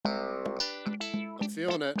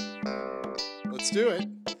feeling it. Let's do it.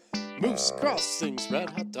 Moose crossings, red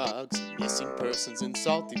hot dogs, missing persons in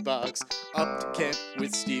salty bogs. Up to camp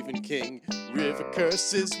with Stephen King. River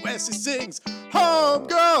curses, Wesley sings.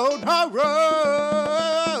 Homegrown horror.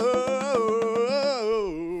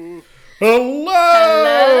 Hello!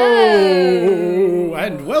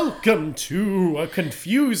 And welcome to a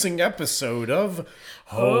confusing episode of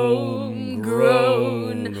Homegrown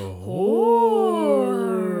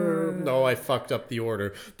Horror. No, I fucked up the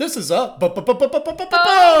order. This is a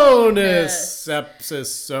bonus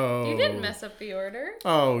episode. You didn't mess up the order.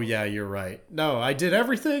 Oh, yeah, you're right. No, I did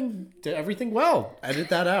everything well. Edit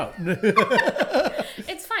that out.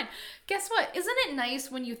 It's fine. Guess what? Isn't it nice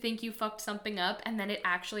when you think you fucked something up and then it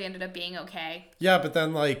actually ended up being okay? Yeah, but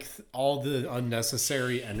then, like, all the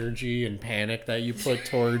unnecessary energy and panic that you put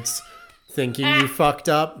towards thinking you fucked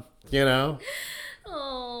up, you know?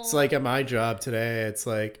 Oh. It's like at my job today, it's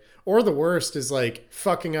like, or the worst is like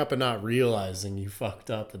fucking up and not realizing you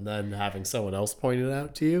fucked up and then having someone else point it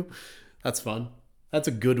out to you. That's fun. That's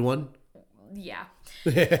a good one. Yeah.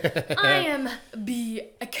 I am B,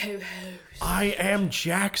 a co-host. I am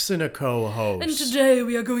Jackson, a co-host. And today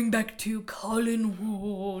we are going back to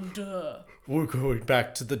Collinwood. We're going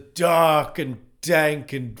back to the dark and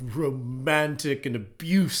dank and romantic and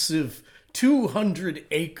abusive 200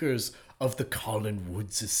 acres of the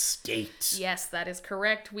Collinwoods estate. Yes, that is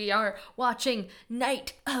correct. We are watching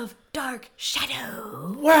Night of Dark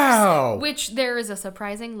Shadow. Wow! Which there is a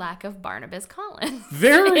surprising lack of Barnabas Collins.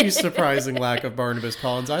 Very surprising lack of Barnabas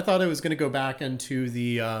Collins. I thought it was going to go back into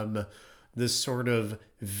the this sort of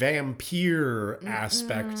vampire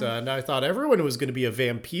aspect, and I thought everyone was going to be a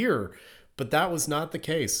vampire, but that was not the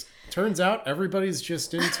case. Turns out everybody's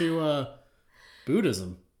just into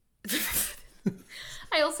Buddhism.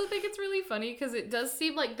 I also think it's really funny because it does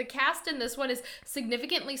seem like the cast in this one is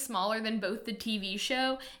significantly smaller than both the TV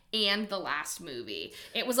show and the last movie.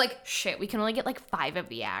 It was like, shit, we can only get like 5 of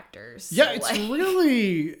the actors. Yeah, so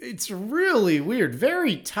it's really weird.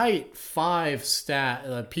 Very tight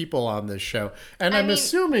 5 people on this show. And I'm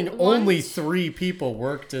assuming only 3 people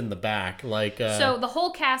worked in the back. Like so the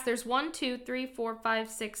whole cast, there's 1, 2, 3, 4, 5,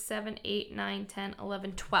 6, 7, 8, 9, 10,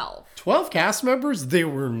 11, 12. 12 cast members? There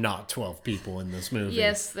were not 12 people in this movie.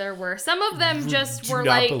 Yes, there were. Some of them just were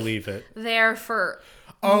not like believe it. there for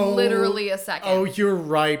literally a second. Oh, you're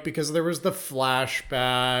right, because there was the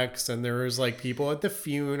flashbacks and there was like people at the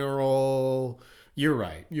funeral. You're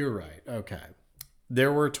right. Okay.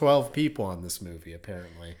 There were 12 people on this movie,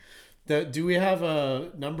 apparently. Do we have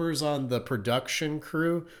numbers on the production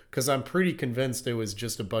crew? Because I'm pretty convinced it was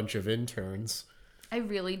just a bunch of interns. I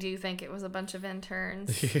really do think it was a bunch of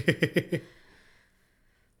interns.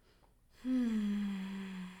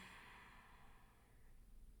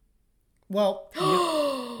 Well,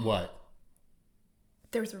 what?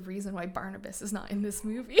 There's a reason why Barnabas is not in this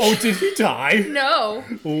movie. Oh, did he die? No.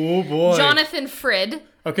 Oh, boy. Jonathan Frid.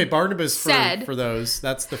 Okay, Barnabas, said, for those,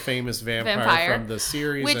 that's the famous vampire from the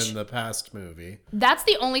series and the past movie. That's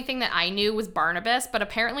the only thing that I knew was Barnabas, but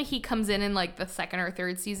apparently he comes in like the 2nd or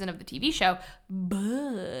 3rd season of the TV show.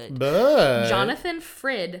 But Jonathan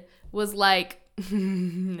Frid was like,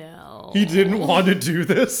 no. He didn't want to do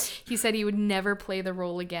this? He said he would never play the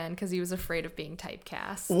role again because he was afraid of being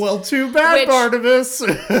typecast. Well, too bad, Barnabas.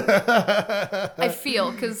 I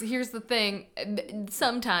feel, because here's the thing.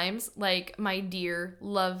 Sometimes, like my dear,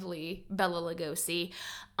 lovely Bela Lugosi,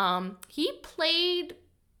 he played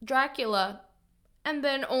Dracula and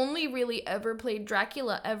then only really ever played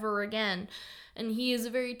Dracula ever again. And he is a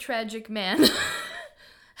very tragic man.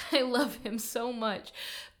 I love him so much.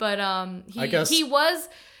 But he was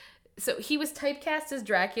typecast as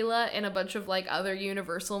Dracula in a bunch of like other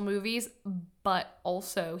Universal movies, but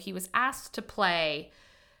also he was asked to play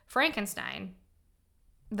Frankenstein.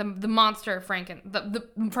 The monster the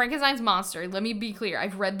Frankenstein's monster. Let me be clear.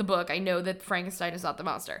 I've read the book. I know that Frankenstein is not the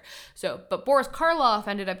monster. So, but Boris Karloff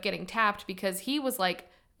ended up getting tapped because he was like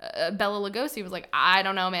Bela Lugosi was like, I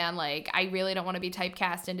don't know, man. Like, I really don't want to be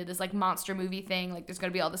typecast into this like monster movie thing. Like, there's going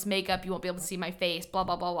to be all this makeup. You won't be able to see my face, blah,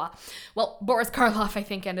 blah, blah, blah. Well, Boris Karloff, I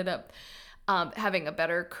think, ended up having a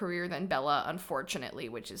better career than Bela, unfortunately,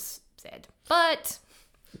 which is sad. But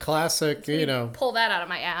classic, pull that out of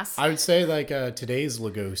my ass. I would say like today's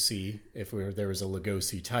Lugosi, if there was a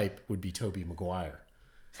Lugosi type, would be Tobey Maguire.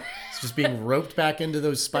 It's just being roped back into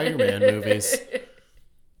those Spider-Man movies.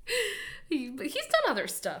 He's done other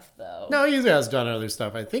stuff, though. No, he has done other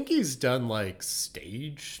stuff. I think he's done, like,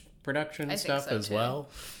 stage production stuff so, as too. well.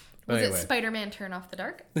 But was it Spider-Man Turn Off the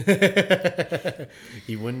Dark?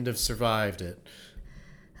 He wouldn't have survived it.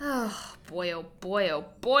 Oh boy, oh boy, oh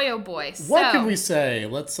boy, oh boy. What can we say?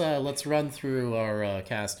 Let's run through our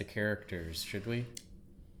cast of characters, should we?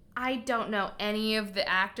 I don't know any of the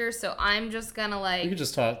actors, so I'm just gonna You can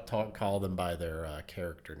just call them by their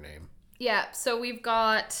character name. Yeah, so we've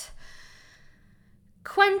got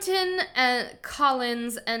Quentin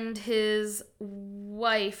Collins and his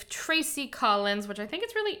wife Tracy Collins, which I think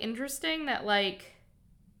it's really interesting that like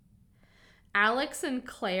Alex and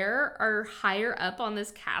Claire are higher up on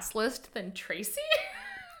this cast list than Tracy.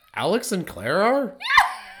 Alex and Claire are? Yeah.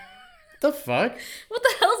 The fuck? What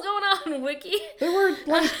the hell's going on, Wiki? They were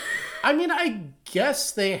like, I mean, I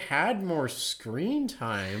guess they had more screen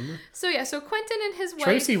time. So yeah, so Quentin and his wife.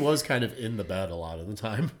 Tracy was kind of in the bed a lot of the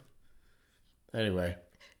time. Anyway.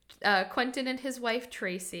 Quentin and his wife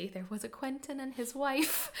Tracy. There was a Quentin and his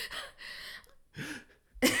wife.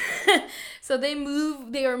 So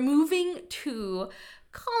they are moving to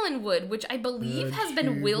Collinwood, which I believe has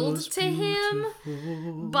been willed to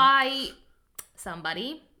him by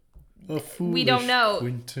somebody. We don't know.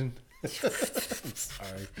 Quentin. I'm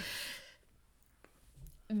sorry.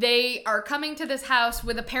 They are coming to this house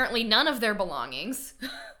with apparently none of their belongings.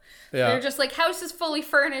 Yeah. They're just like, house is fully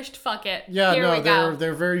furnished, fuck it. Yeah, Here we go.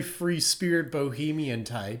 they're very free spirit bohemian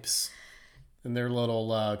types in their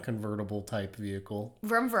little convertible type vehicle.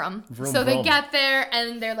 Vroom, vroom. Vroom, So they vroom. get there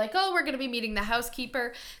and they're like, oh, we're going to be meeting the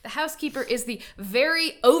housekeeper. The housekeeper is the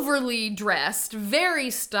very overly dressed,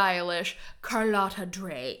 very stylish Carlotta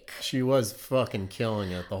Drake. She was fucking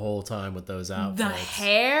killing it the whole time with those outfits. The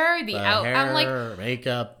hair, the out. hair, I'm like,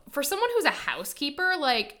 makeup. for someone who's a housekeeper,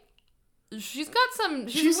 like, she's got some,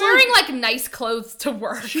 she's She's wearing like nice clothes to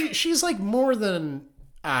work. She's like more than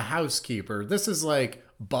a housekeeper. This is like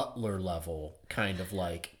butler level kind of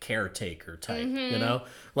like caretaker type, you know?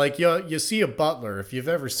 Like you see a butler, if you've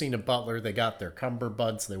ever seen a butler, they got their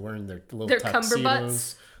cummerbutts, they're wearing their little Their tuxedos.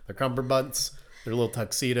 cummerbutts. Their cummerbutts, their little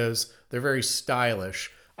tuxedos. They're very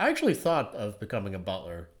stylish. I actually thought of becoming a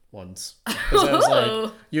butler once. 'Cause I was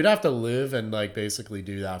like, you'd have to live and like basically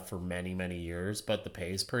do that for many, many years, but the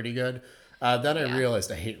pay's pretty good. Then I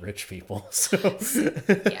realized I hate rich people. So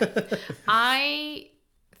Yeah. I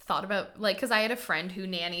thought about, like, because I had a friend who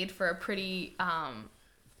nannied for a pretty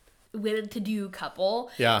well-to-do couple.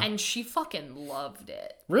 Yeah. And she fucking loved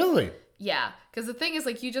it. Really? Yeah. Because the thing is,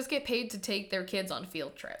 like, you just get paid to take their kids on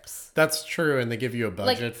field trips. That's true, and they give you a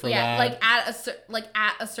budget Like, for yeah, that. like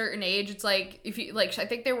at a certain age, it's like, if you, like, I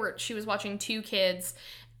think she was watching 2 kids,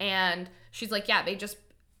 and she's like, yeah, they just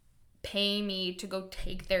pay me to go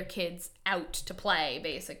take their kids out to play,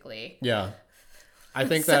 basically. Yeah. I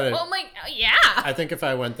think So, that I'm like, oh, yeah. I think if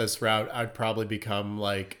I went this route, I'd probably become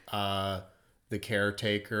like the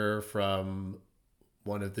caretaker from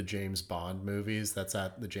one of the James Bond movies that's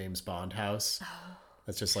at the James Bond house.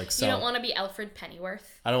 That's just like You don't want to be Alfred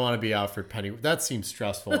Pennyworth. I don't want to be Alfred Pennyworth. That seems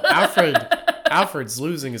stressful. Alfred's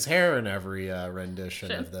losing his hair in every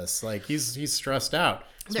rendition of this. Like he's stressed out.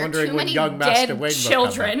 He's There are wondering too when many young Master dead Wayne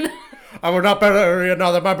children. will come back. I will not bury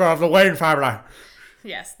another member of the Wayne family.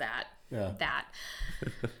 Yes, that. Yeah. That.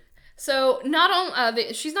 So not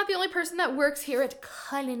only she's not the only person that works here at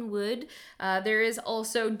Collinwood. There is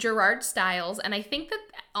also Gerard Stiles, and I think that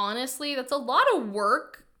honestly, that's a lot of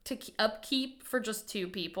work to upkeep for just 2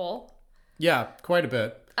 people. Yeah, quite a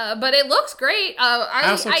bit. But it looks great.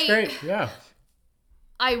 House looks great. Yeah.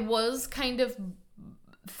 I was kind of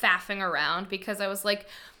faffing around because I was like,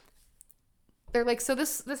 they're like, so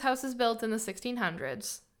this house is built in the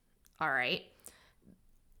 1600s. All right.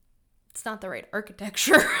 It's not the right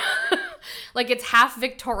architecture. Like, it's half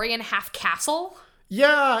Victorian, half castle.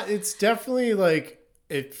 Yeah, it's definitely like,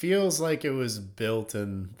 it feels like it was built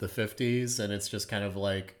in the 50s and it's just kind of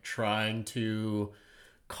like trying to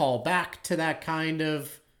call back to that kind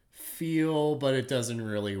of feel, but it doesn't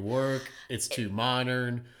really work. It's too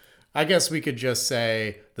modern. I guess we could just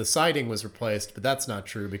say the siding was replaced, but that's not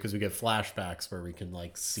true because we get flashbacks where we can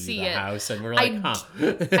like see the it. house and we're like,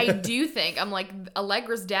 I do think, I'm like,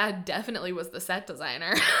 Allegra's dad definitely was the set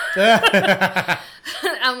designer.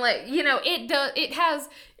 I'm like, you know, it has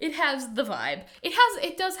the vibe.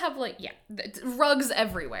 It does have like, yeah, rugs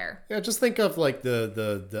everywhere. Yeah, just think of like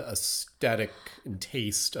the aesthetic and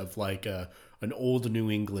taste of like an old New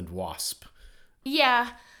England wasp.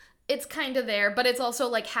 Yeah. It's kind of there, but it's also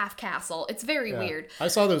like half castle. It's very weird. I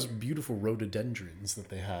saw those beautiful rhododendrons that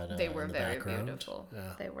they had. They were in the very background. beautiful.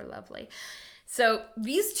 Yeah. They were lovely. So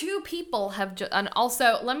these 2 people have, and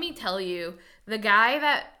also let me tell you, the guy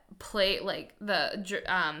that played like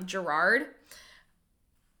the Gerard.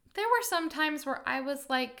 There were some times where I was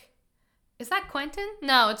like, "Is that Quentin?"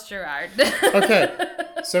 No, it's Gerard. Okay,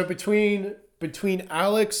 so between between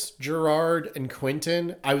Alex, Gerard, and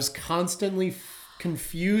Quentin, I was constantly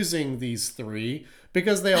confusing these three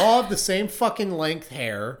because they all have the same fucking length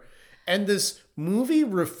hair, and this movie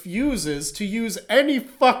refuses to use any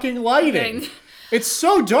fucking lighting. It's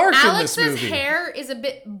so dark in this movie. Alex's hair is a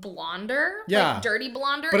bit blonder, Yeah. like dirty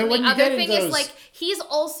blonder. But and when the you other get thing in is those- like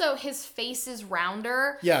his face is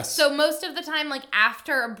rounder. Yes. So most of the time, like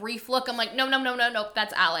after a brief look, I'm like, no,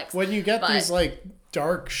 that's Alex. When you get But these like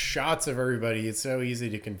dark shots of everybody, it's so easy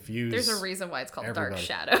to confuse. there's a reason why it's called Dark everybody.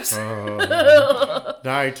 Shadows.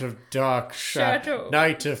 Night of dark Shadow.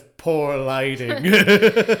 night of poor lighting.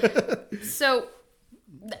 So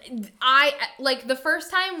I like the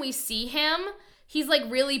first time we see him, he's like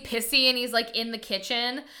really pissy and he's like in the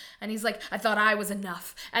kitchen and he's like, I thought I was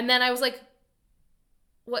enough. And then I was like,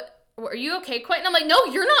 what? Are you okay, Quentin? I'm like, no,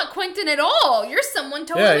 you're not Quentin at all. You're someone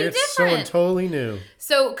totally Yeah, it's different. someone totally new.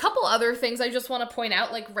 So a couple other things I just want to point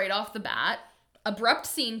out, like right off the bat. Abrupt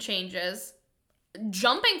scene changes,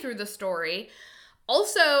 jumping through the story.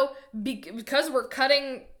 Also, because we're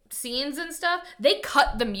cutting scenes and stuff, they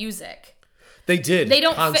cut the music. They did. They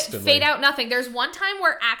don't constantly. fade out nothing. There's one time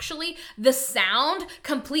where actually the sound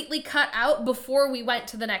completely cut out before we went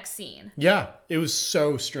to the next scene. Yeah, it was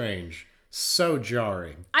so strange. So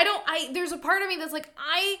jarring. There's a part of me that's like,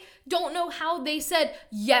 I don't know how they said,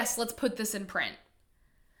 yes, let's put this in print.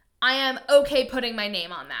 I am okay putting my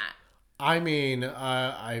name on that. I mean,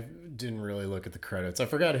 I didn't really look at the credits. I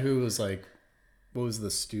forgot who was like, what was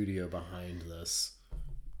the studio behind this?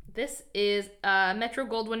 This is Metro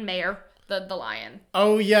Goldwyn Mayer, the lion.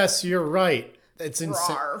 Oh, yes, you're right. It's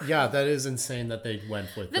insane. Rawr. Yeah, that is insane that they went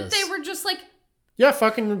with That this. they were just like, Yeah,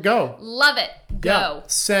 fucking go. love it, go. Yeah,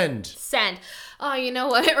 send. Send. Oh, you know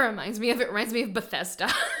what it reminds me of? It reminds me of Bethesda.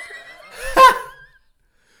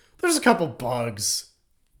 There's a couple bugs,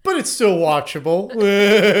 but it's still watchable.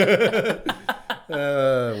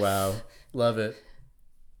 Wow. Love it.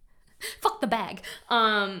 Fuck the bag.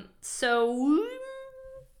 So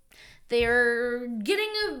they're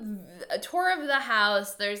getting a tour of the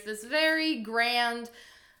house. There's this very grand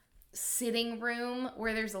sitting room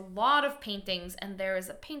where there's a lot of paintings, and there is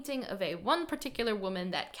a painting of one particular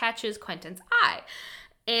woman that catches Quentin's eye.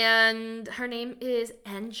 And her name is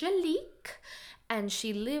Angelique, and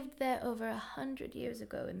she lived there over 100 years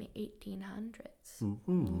ago in the 1800s.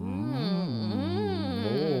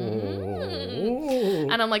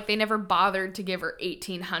 And I'm like, they never bothered to give her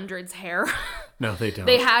 1800s hair. No, they don't.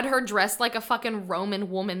 They had her dressed like a fucking Roman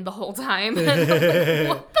woman the whole time. And I'm like,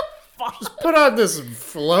 what the fuck? Put on this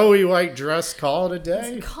flowy white dress, call it a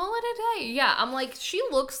day. Call it a day. Yeah, I'm like, she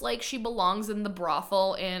looks like she belongs in the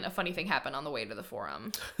brothel in A Funny Thing Happened on the Way to the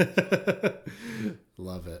Forum.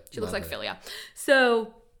 Love it. She looks like Philia.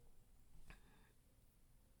 So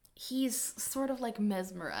he's sort of like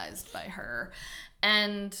mesmerized by her.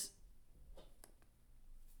 And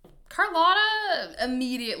Carlotta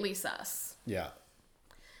immediately sus. Yeah.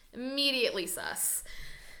 Immediately sus.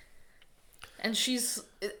 And she's...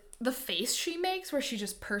 The face she makes where she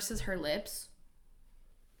just purses her lips.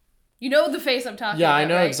 You know the face I'm talking about, Yeah, I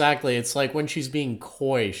know right? exactly. It's like when she's being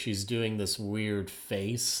coy, she's doing this weird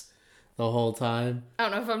face the whole time. I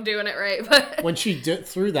don't know if I'm doing it right, but... When she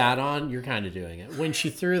threw that on, you're kind of doing it. When she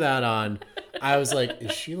threw that on, I was like,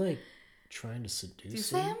 is she like trying to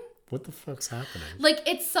seduce him? What the fuck's happening? Like,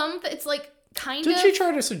 it's like kind Did of... she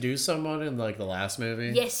try to seduce someone in like the last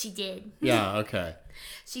movie? Yes, she did. Yeah, okay.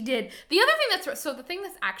 She did. The other thing the thing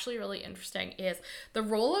that's actually really interesting is the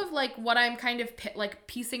role of like what I'm kind of like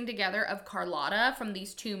piecing together of Carlotta from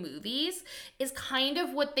these two movies is kind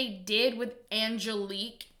of what they did with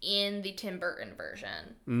Angelique in the Tim Burton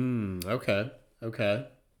version. Okay.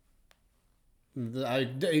 I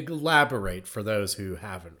elaborate for those who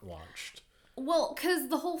haven't watched. Well, because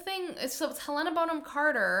the whole thing is, so it's Helena Bonham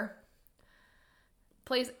Carter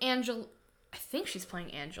plays I think she's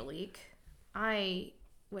playing Angelique. I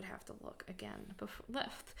would have to look again before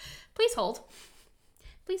left. Please hold.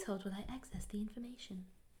 Please hold while I access the information.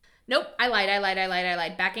 Nope, I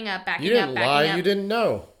lied. Backing up. You didn't lie. You didn't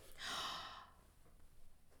know.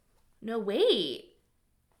 No, wait.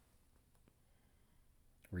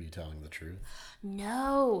 Were you telling the truth?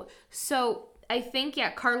 No. So I think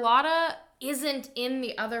Carlotta isn't in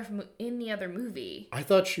the other movie. I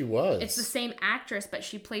thought she was. It's the same actress, but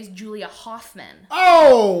she plays Julia Hoffman.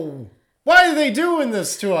 Oh! Why are they doing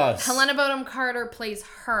this to us? Helena Bonham Carter plays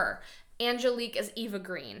her. Angelique is Eva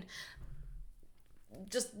Green.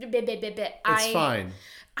 Just It's fine.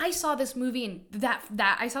 I saw this movie in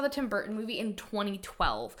I saw the Tim Burton movie in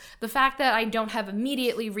 2012. The fact that I don't have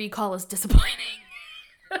immediately recall is disappointing.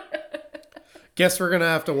 Guess we're gonna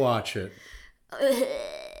have to watch it.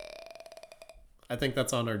 I think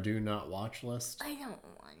that's on our do not watch list. I don't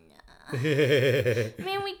wanna. I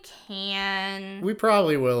mean, we can. We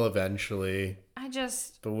probably will eventually.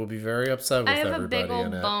 But we'll be very upset with I have everybody a big old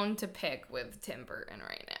in it. bone to pick with Tim Burton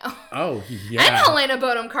right now. Oh, yeah. And Helena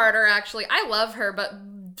Bonham Carter, actually. I love her, but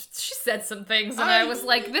she said some things, and I was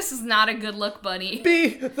like, this is not a good look, buddy.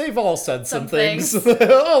 They've all said some things.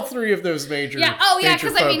 All three of those major. Yeah,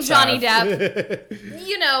 because I mean, Johnny have. Depp.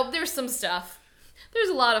 You know, there's some stuff. There's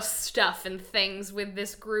a lot of stuff and things with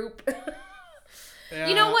this group. Yeah.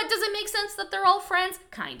 You know what? Does it make sense that they're all friends?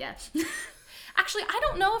 Kinda. Actually, I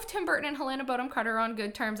don't know if Tim Burton and Helena Bonham Carter are on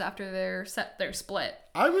good terms after their split.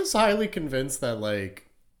 I was highly convinced that, like,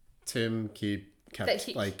 Tim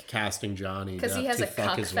kept casting Johnny because he has to a fuck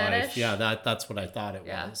cuck his fetish. wife. Yeah, that's what I thought it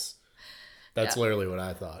was. That's literally what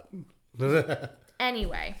I thought.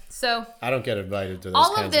 Anyway, so I don't get invited to those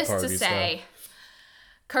all kinds of this of parties, to say,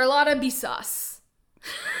 Carlotta Biswas.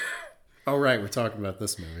 Oh, right, we're talking about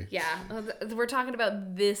this movie. Yeah, we're talking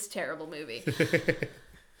about this terrible movie.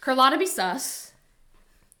 Carlotta Biswas.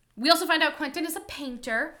 We also find out Quentin is a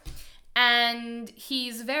painter, and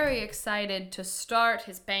he's very excited to start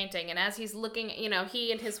his painting. And as he's looking,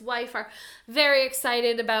 he and his wife are very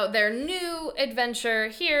excited about their new adventure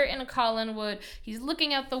here in Collinwood. He's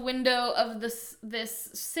looking out the window of this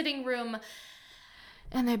sitting room,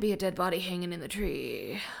 and there'd be a dead body hanging in the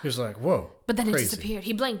tree. He's like, whoa. But then it disappeared.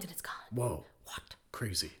 He blinked and it's gone. Whoa. What?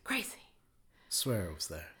 Crazy. Swear it was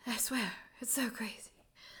there. I swear. It's so crazy.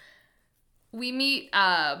 We meet the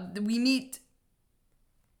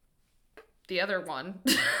other one.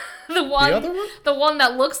 The other one? The one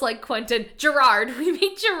that looks like Quentin. Gerard. We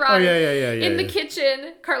meet Gerard. Oh, yeah. In the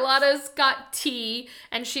kitchen. Carlotta's got tea,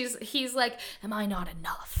 and he's like, am I not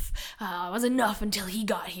enough? I was enough until he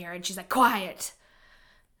got here. And she's like, quiet.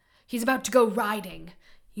 He's about to go riding.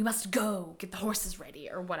 You must go get the horses ready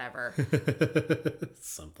or whatever.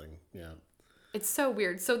 Something, yeah. It's so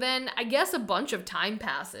weird. So then I guess a bunch of time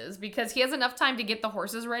passes because he has enough time to get the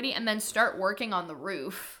horses ready and then start working on the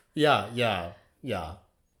roof. Yeah.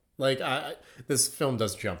 Like, this film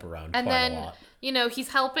does jump around quite a lot. He's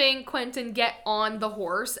helping Quentin get on the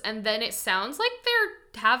horse, and then it sounds like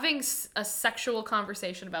they're having a sexual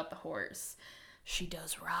conversation about the horse. She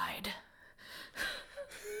does ride.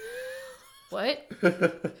 What?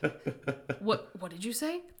 What did you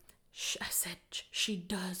say? I said she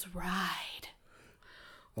does ride.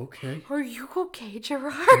 Okay. Are you okay,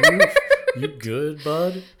 Gerard? You good,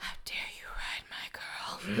 bud? How dare you ride my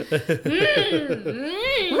girl?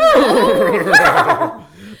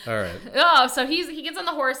 All right. Oh, so he gets on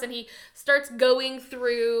the horse and he starts going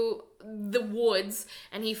through the woods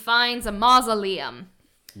and he finds a mausoleum.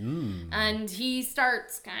 And he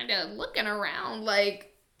starts kind of looking around like,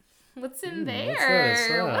 what's in there? What's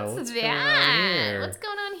that? What's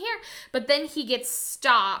going on here? But then he gets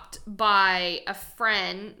stopped by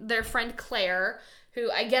their friend Claire, who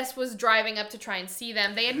I guess was driving up to try and see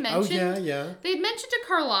them. They had mentioned, They had mentioned to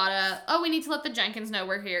Carlotta, we need to let the Jenkins know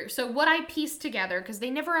we're here. So what I pieced together, because they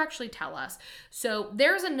never actually tell us. So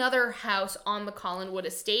there's another house on the Collinwood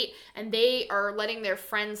estate, and they are letting their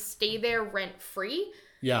friends stay there rent-free.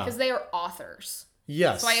 Yeah. Because they are authors.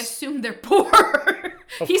 Yes. So I assume they're poor.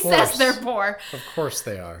 He says they're poor. Of course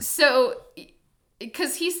they are. So,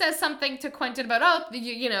 because he says something to Quentin about,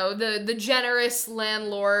 the generous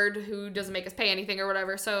landlord who doesn't make us pay anything or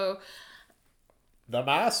whatever. So, the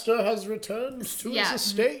master has returned to his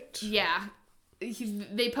estate. Yeah.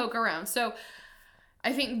 They poke around. So,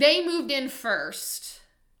 I think they moved in first.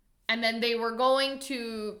 And then they were going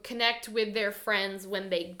to connect with their friends when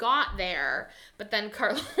they got there. But then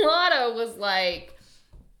Carlotta was like,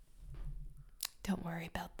 don't worry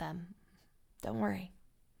about them. Don't worry.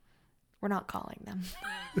 We're not calling them.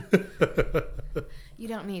 You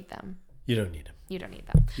don't need them. You don't need them. You don't need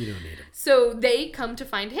them. You don't need them. So they come to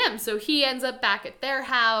find him. So he ends up back at their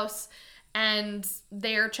house. And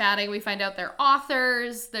they're chatting. We find out they're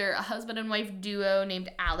authors. They're a husband and wife duo named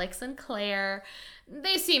Alex and Claire.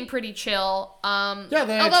 They seem pretty chill. Yeah,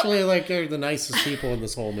 they actually, they're the nicest people in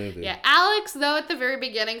this whole movie. Yeah, Alex, though, at the very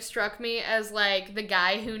beginning struck me as, the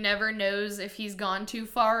guy who never knows if he's gone too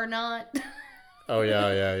far or not. Oh,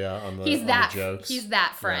 yeah. On the jokes. He's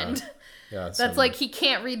that friend. Yeah. That's he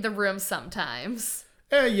can't read the room sometimes.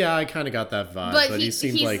 Yeah, I kind of got that vibe. But he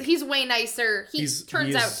seems he's way nicer. He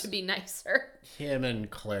turns out to be nicer. Him and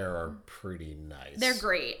Claire are pretty nice. They're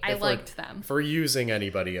great. I liked them. For using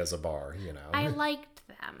anybody as a bar, I liked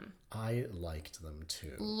them. I liked them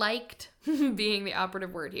too. Liked being the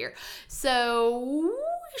operative word here. So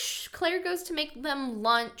Claire goes to make them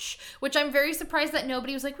lunch, which I'm very surprised that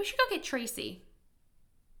nobody was like, we should go get Tracy.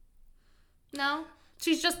 No?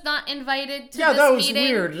 She's just not invited to Yeah, this that was meeting.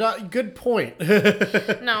 weird. Good point.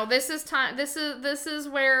 No, this is time. This is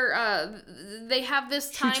where they have this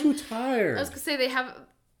time. She's too tired. I was gonna say they have.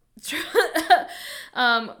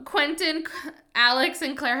 Quentin, Alex,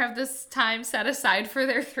 and Claire have this time set aside for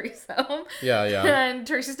their threesome. Yeah. And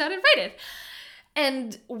Tracy's not invited.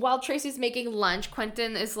 And while Tracy's making lunch,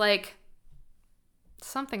 Quentin is like,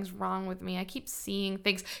 something's wrong with me. I keep seeing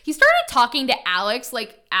things. He started talking to Alex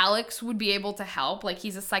like Alex would be able to help, like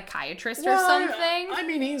he's a psychiatrist or something. I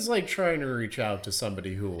mean, he's like trying to reach out to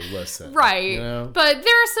somebody who will listen. Right. You know? But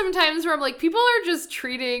there are some times where I'm like, people are just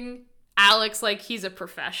treating Alex like he's a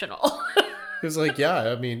professional. He's like,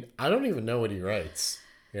 yeah, I mean, I don't even know what he writes.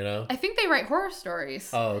 You know? I think they write horror stories.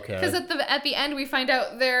 Oh, okay. Because at the end we find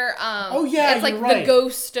out they're oh yeah, it's like you're right. the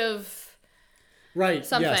ghost of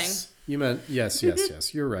something. Yes. You meant yes.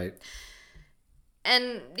 You're right.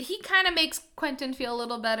 And he kind of makes Quentin feel a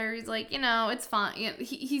little better. He's like, it's fine.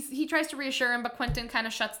 He tries to reassure him, but Quentin kind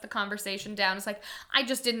of shuts the conversation down. It's like, I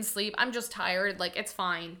just didn't sleep. I'm just tired. Like, it's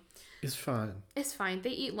fine. It's fine. It's fine. They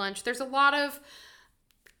eat lunch. There's a lot of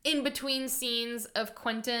in-between scenes of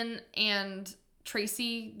Quentin and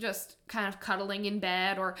Tracy just kind of cuddling in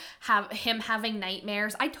bed or him having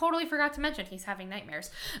nightmares. I totally forgot to mention he's having nightmares.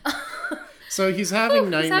 So he's having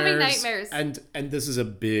nightmares. He's having nightmares. And this is a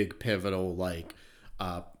big pivotal,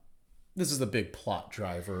 this is the big plot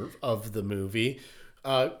driver of the movie.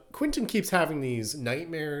 Quentin keeps having these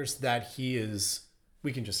nightmares that he is,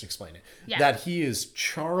 we can just explain it, that he is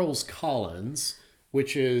Charles Collins,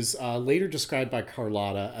 which is later described by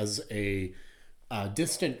Carlotta as a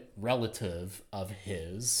distant relative of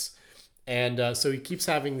his. And so he keeps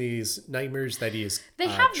having these nightmares that he is They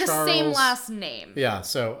have Charles. the same last name. Yeah,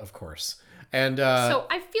 so of course. And so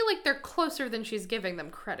I feel like they're closer than she's giving them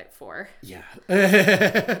credit for. Yeah.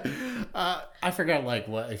 I forgot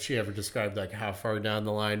what if she ever described how far down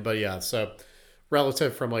the line, but yeah, so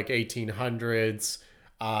relative from 1800s,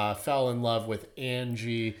 fell in love with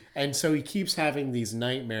Angie, and so he keeps having these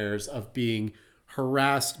nightmares of being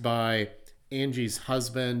harassed by Angie's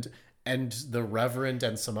husband and the Reverend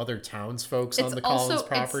and some other townsfolk on the Collins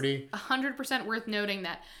property. It's 100% worth noting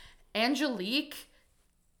that Angelique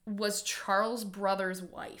was Charles' brother's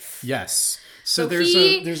wife. Yes. So there's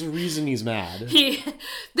a reason he's mad.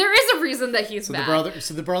 There is a reason that he's mad.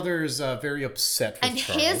 The brother is very upset with Charles.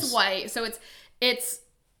 And his wife, so it's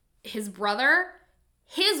his brother,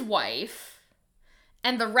 his wife,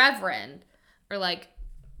 and the Reverend are like,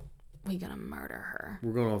 we're gonna murder her.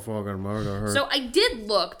 We're gonna fucking murder her. So I did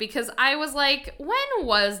look because I was like, when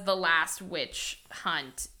was the last witch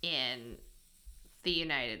hunt in the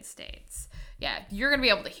United States? Yeah, you're going to be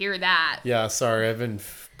able to hear that. Yeah, sorry. I've been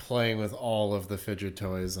playing with all of the fidget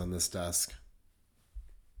toys on this desk.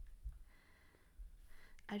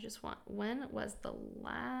 When was the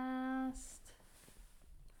last?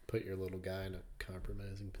 Put your little guy in a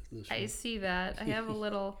compromising position. I see that. I have a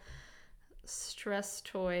little stress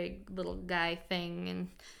toy little guy thing. And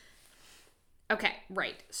okay,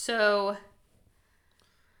 right. So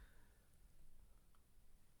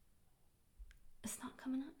it's not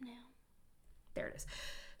coming up now. There it is.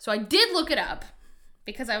 So I did look it up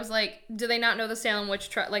because I was like, do they not know the Salem witch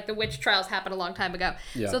trial? The witch trials happened a long time ago.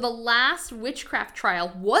 Yeah. So the last witchcraft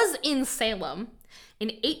trial was in Salem in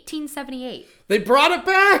 1878. They brought it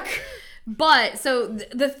back! But, so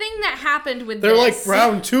the thing that happened with They're like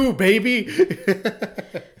round 2, baby!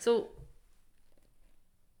 So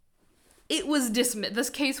it was dismissed. This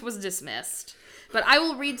case was dismissed. But I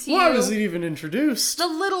will read to you... Why was it even introduced? The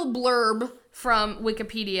little blurb from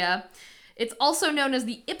Wikipedia. It's also known as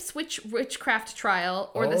the Ipswich Witchcraft Trial,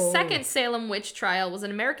 or the Second Salem Witch Trial, was an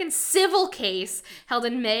American civil case held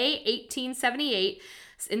in May 1878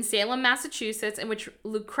 in Salem, Massachusetts, in which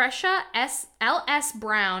Lucretia L.S.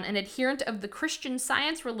 Brown, an adherent of the Christian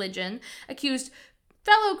Science religion, accused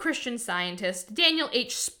fellow Christian scientist Daniel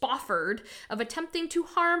H. Spofford of attempting to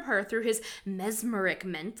harm her through his mesmeric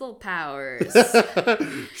mental powers.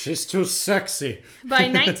 She's too sexy. By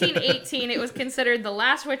 1918, it was considered the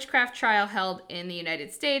last witchcraft trial held in the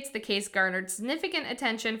United States. The case garnered significant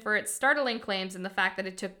attention for its startling claims and the fact that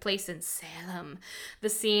it took place in Salem, the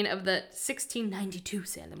scene of the 1692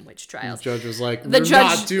 Salem witch trials. The judge was like, the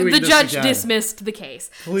judge dismissed the case.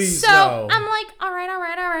 Please, so no. I'm like, all right.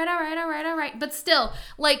 But still,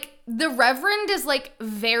 the Reverend is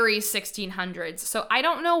very 1600s. So I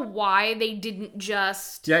don't know why they didn't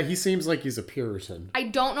just... Yeah, he seems like he's a Puritan. I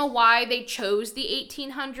don't know why they chose the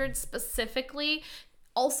 1800s specifically.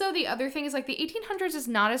 Also, the other thing is the 1800s is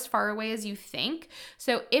not as far away as you think.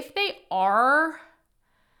 So if they are...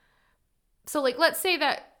 So let's say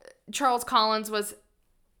that Charles Collins was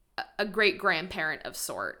a great grandparent of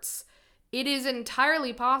sorts. It is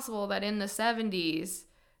entirely possible that in the 70s,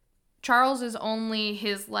 Charles is only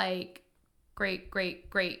his, like, great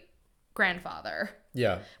grandfather.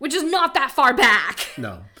 Yeah. Which is not that far back.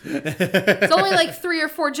 No. It's only like 3 or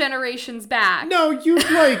 4 generations back. No, you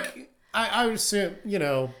like... I would assume, you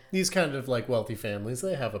know, these kind of, like, wealthy families,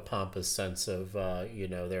 they have a pompous sense of, you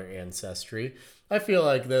know, their ancestry. I feel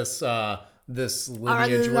like this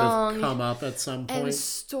lineage would have come up at some point. And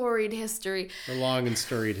storied history. A long and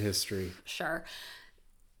storied history. Sure.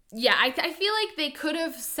 Yeah, I feel like they could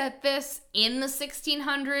have set this in the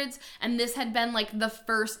 1600s, and this had been, like, the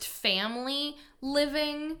first family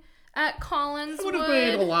living at Collinswood. It would have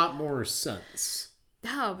made a lot more sense.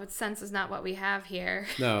 Oh, but sense is not what we have here.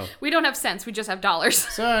 No. We don't have sense, we just have dollars.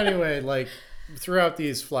 So anyway, like, throughout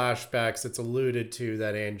these flashbacks, it's alluded to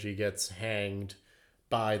that Angie gets hanged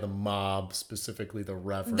by the mob, specifically the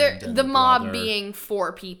Reverend and the mob brother. being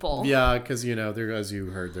 4 people. Yeah, because, you know, there, as you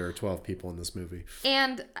heard, there are 12 people in this movie.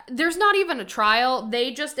 And there's not even a trial.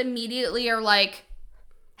 They just immediately are like,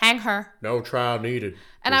 hang her. No trial needed.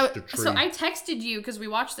 And I texted you, because we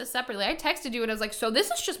watched this separately. I texted you and I was like, so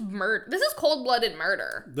this is just murder. This is cold-blooded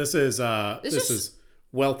murder. This is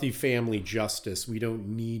wealthy family justice. We don't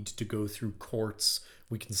need to go through courts.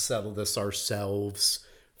 We can settle this ourselves.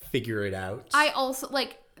 Figure it out. I also,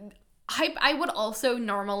 like, I would also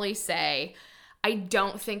normally say, I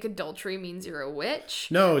don't think adultery means you're a witch.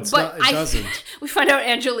 No, it doesn't. We find out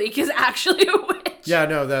Angelique is actually a witch. Yeah,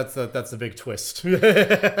 no, that's the big twist.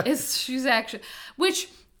 She's actually, which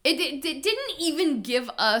it didn't even give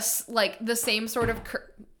us, like, the same sort of.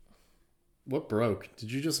 What broke?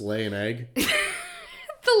 Did you just lay an egg?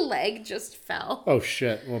 The leg just fell. Oh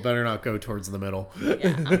shit! Well, better not go towards the middle.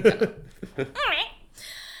 Yeah, I'm gonna. All right.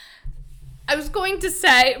 I was going to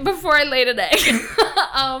say, before I laid an egg,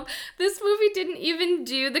 this movie didn't even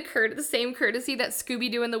do the same courtesy that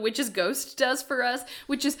Scooby-Doo and the Witch's Ghost does for us,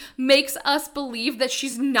 which is makes us believe that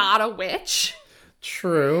she's not a witch.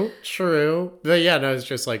 True. But yeah, no, it's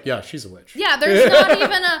just like, yeah, she's a witch. Yeah, there's not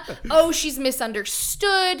even she's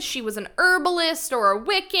misunderstood, she was an herbalist or a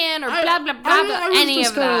Wiccan or blah, blah, blah, blah, any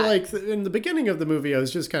of that. Like, in the beginning of the movie, I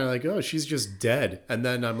was just kind of like, oh, she's just dead. And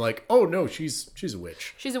then I'm like, oh, no, she's a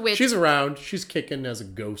witch. She's a witch. She's around. She's kicking as a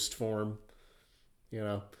ghost form. You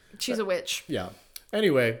know? She's a witch. Yeah.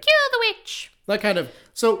 Anyway. Kill the witch. That kind of...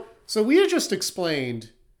 So we had just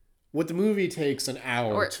explained what the movie takes an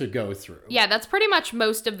hour to go through. Yeah, that's pretty much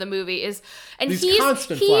most of the movie is, and these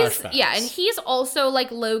constant flashbacks. Yeah, and he's also, like,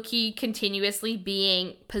 low-key continuously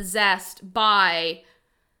being possessed by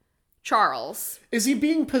Charles. Is he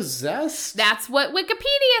being possessed? That's what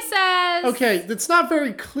Wikipedia says. Okay, it's not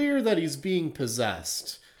very clear that he's being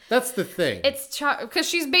possessed. That's the thing. It's because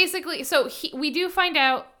she's basically we find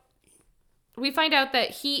out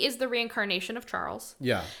that he is the reincarnation of Charles.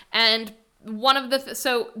 Yeah, and one of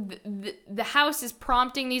the house is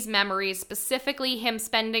prompting these memories, specifically him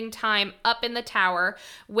spending time up in the tower,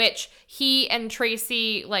 which he and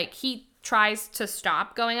Tracy, like, he tries to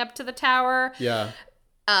stop going up to the tower. Yeah.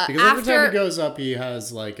 Because every time he goes up, he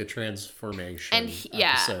has, like, a transformation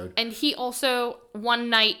episode. And he also one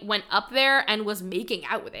night went up there and was making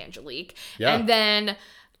out with Angelique. Yeah. And then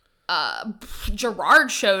Gerard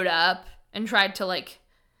showed up and tried to, like,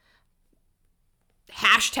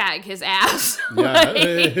 hashtag his ass. Yeah.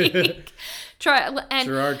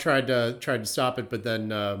 Gerard tried to stop it, but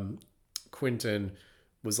then Quentin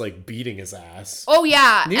was, like, beating his ass. Oh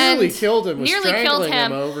yeah, nearly killed him. Was nearly strangling killed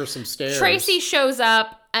him over some stairs. Tracy shows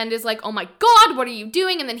up and is like, "Oh my god, what are you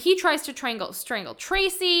doing?" And then he tries to strangle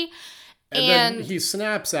Tracy, and then he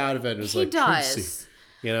snaps out of it and is like, does. Tracy.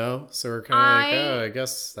 You know, so we're kind of like, oh, I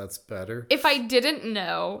guess that's better. If I didn't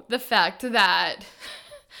know the fact that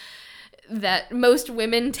most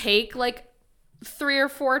women take, like, 3 or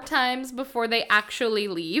 4 times before they actually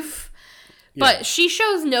leave. Yeah. But she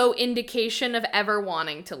shows no indication of ever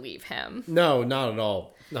wanting to leave him. No, not at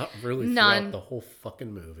all. Not really. None. Throughout the whole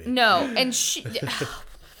fucking movie. No, and she...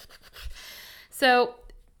 So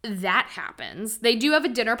that happens. They do have a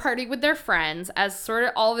dinner party with their friends as sort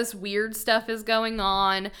of all this weird stuff is going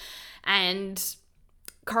on. And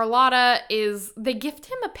Carlotta they gift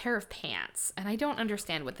him a pair of pants, and I don't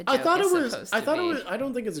understand what the joke is supposed to be. I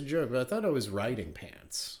don't think it's a joke, but I thought it was riding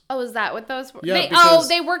pants. Oh, is that what those were? Yeah,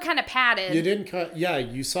 they were kind of padded. You didn't cut. Yeah,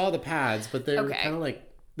 you saw the pads, but they were Okay. kind of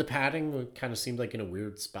like the padding kind of seemed like in a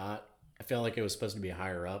weird spot. I felt like it was supposed to be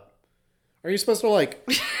higher up, Are you supposed to, like,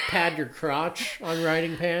 pad your crotch on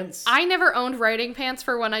riding pants? I never owned riding pants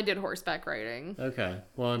for when I did horseback riding. Okay.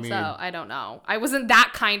 Well, I mean... So, I don't know. I wasn't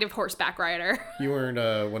that kind of horseback rider. You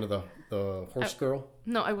weren't one of the horse girl?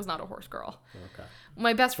 No, I was not a horse girl. Okay.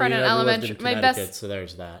 My best friend in elementary... elementary... So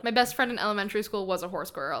there's that. My best friend in elementary school was a horse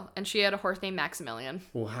girl, and she had a horse named Maximilian.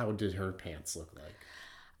 Well, how did her pants look like?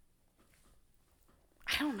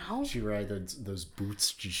 I don't know. Did she ride those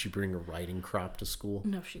boots? Did she bring a riding crop to school?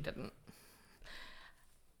 No, she didn't.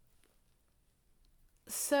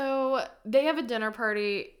 So they have a dinner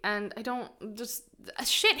party, and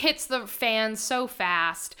shit hits the fan so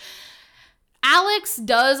fast. Alex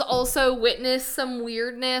does also witness some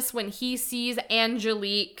weirdness when he sees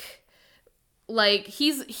Angelique. Like,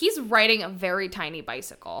 he's riding a very tiny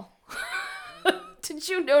bicycle. Did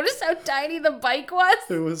you notice how tiny the bike was?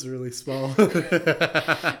 It was really small.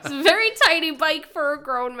 It's a very tiny bike for a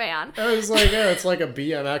grown man. I was like, yeah, it's like a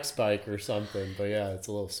BMX bike or something. But yeah, it's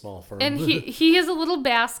a little small for him. And he has a little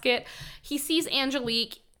basket. He sees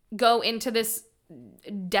Angelique go into this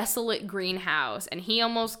desolate greenhouse, and he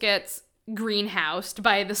almost gets greenhoused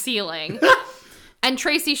by the ceiling. And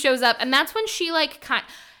Tracy shows up, and that's when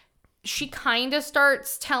she kind of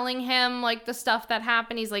starts telling him, like, the stuff that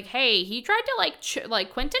happened. He's like, hey, he tried to,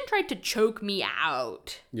 Quentin tried to choke me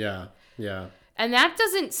out. Yeah. And that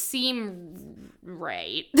doesn't seem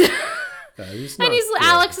right. And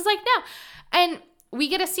Alex is like, no. And we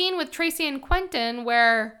get a scene with Tracy and Quentin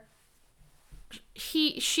where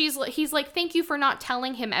he's like, thank you for not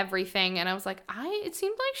telling him everything. And I was like, it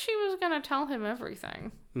seemed like she was going to tell him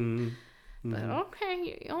everything. Mm-hmm. But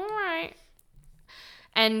okay, all right.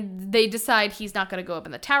 And they decide he's not going to go up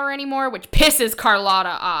in the tower anymore, which pisses Carlotta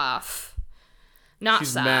off. She's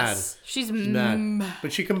sus. Mad. She's mad.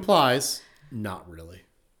 But she complies. Not really.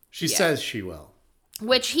 She says she will.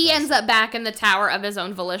 Which he ends up back in the tower of his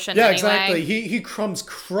own volition anyway. Exactly. He comes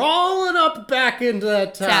crawling up back into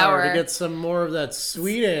that tower to get some more of that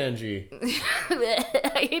sweet Angie.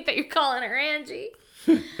 I hate that you're calling her Angie.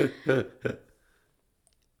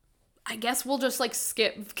 I guess we'll just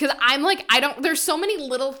skip because I'm there's so many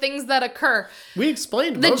little things that occur. We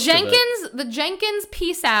explained the Jenkins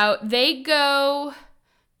piece out. They go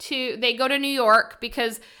to New York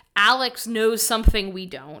because Alex knows something we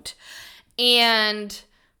don't. And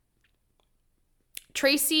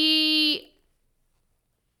Tracy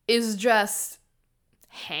is just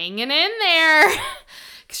hanging in there.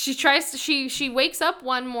 She wakes up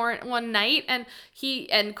one night and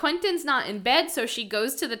Quentin's not in bed, so she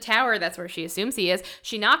goes to the tower. That's where she assumes he is.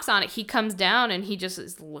 She knocks on it. He comes down and he just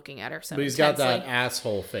is looking at her so But he's intensely. got that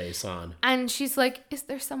asshole face on. And she's like, is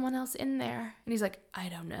there someone else in there? And he's like, I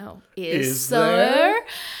don't know. Is there?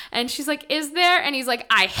 And she's like, is there? And he's like,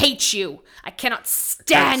 I hate you. I cannot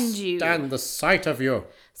stand you. Stand the sight of you.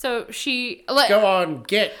 So she... Go on,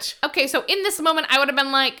 get. Okay, so in this moment, I would have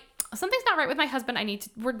been like, something's not right with my husband.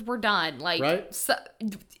 We're done. Right? So,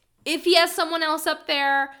 if he has someone else up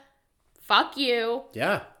there, fuck you.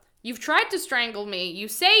 Yeah. You've tried to strangle me. You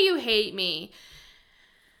say you hate me.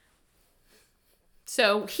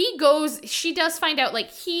 So she does find out,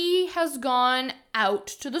 he has gone out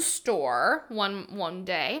to the store one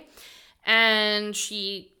day, and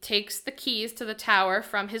she takes the keys to the tower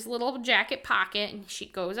from his little jacket pocket, and she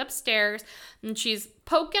goes upstairs, and she's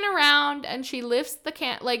poking around, and she lifts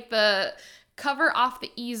the cover off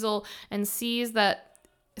the easel and sees that.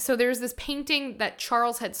 So there's this painting that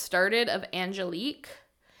Charles had started of Angelique,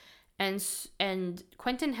 and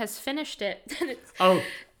Quentin has finished it. Oh,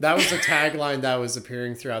 that was a tagline that was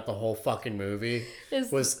appearing throughout the whole fucking movie.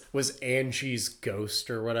 Was Angie's ghost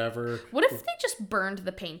or whatever. What if they just burned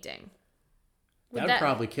the painting? That'd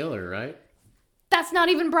probably kill her, right? That's not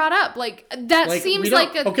even brought up. Seems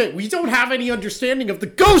like a... Okay, we don't have any understanding of the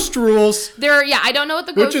ghost rules. I don't know what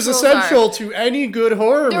the ghost rules are. Which is essential to any good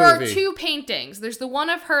horror movie. There are two paintings. There's the one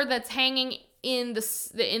of her that's hanging in the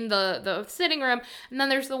sitting room, and then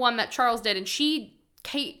there's the one that Charles did, and she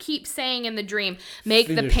keeps saying in the dream,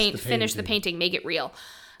 finish the painting, make it real.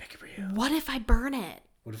 Make it real. What if I burn it?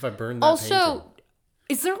 What if I burn that painting? Also,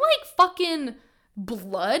 is there fucking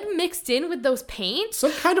blood mixed in with those paints?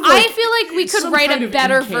 Some kind of I feel like we could write a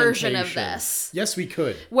better version of this. Yes, we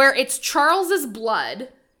could. Where it's Charles's blood.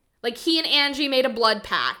 He and Angie made a blood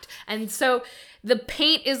pact. And so the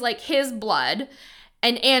paint is his blood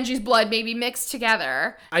and Angie's blood maybe mixed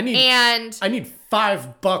together. I need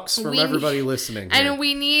 $5 from everybody listening here. And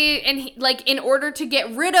we need, in order to get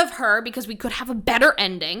rid of her, because we could have a better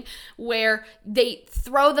ending where they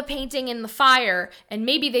throw the painting in the fire and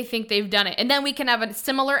maybe they think they've done it. And then we can have a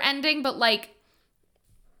similar ending, but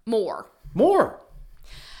more. More.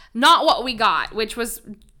 Not what we got, which was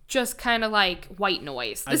just kind of like white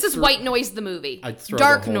noise. This I'd is throw- white noise the movie. I'd throw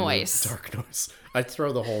Dark the whole noise. Dark noise. I'd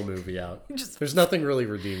throw the whole movie out. Just- There's nothing really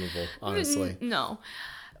redeemable, honestly. No.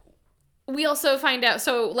 We also find out,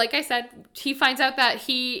 so like I said, he finds out that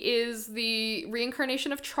he is the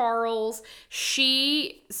reincarnation of Charles.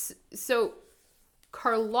 So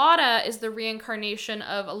Carlotta is the reincarnation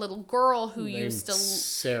of a little girl who used to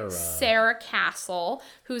Sarah Castle,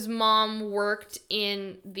 whose mom worked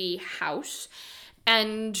in the house.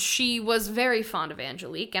 And she was very fond of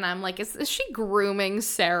Angelique. And I'm like, is she grooming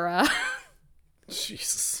Sarah?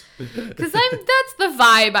 Jesus. Because that's the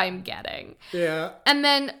vibe I'm getting. Yeah. And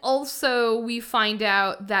then also we find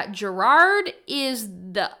out that Gerard is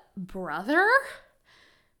the brother.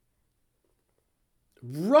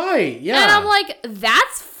 Right, yeah. And I'm like,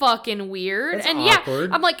 that's fucking weird. That's and awkward.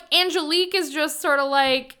 yeah, I'm like, Angelique is just sort of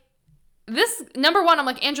like, this, number one, I'm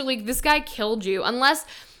like, Angelique, this guy killed you. Unless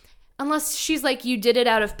she's like, you did it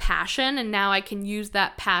out of passion, and now I can use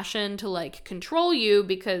that passion to like control you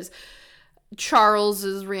because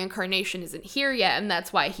Charles's reincarnation isn't here yet, and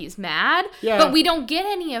that's why he's mad. Yeah. But we don't get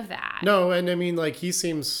any of that. No, and I mean, like, he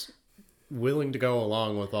seems willing to go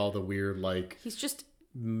along with all the weird, like, He's just,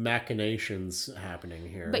 machinations happening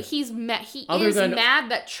here. but he's mad. He Other is than-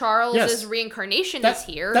 mad that Charles's Yes. reincarnation is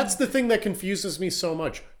here. That's the thing that confuses me so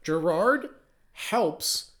much. Gerard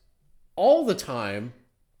helps all the time,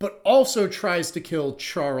 but also tries to kill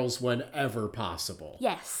Charles whenever possible.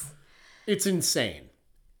 Yes. It's insane.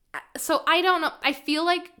 So I don't know. I feel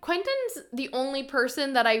like Quentin's the only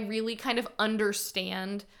person that I really kind of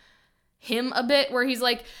understand him a bit, where he's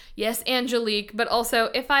like, yes, Angelique, but also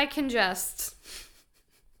if I can just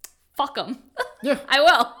fuck him, Yeah. I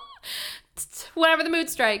will. Whenever the mood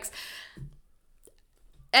strikes.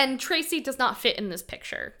 And Tracy does not fit in this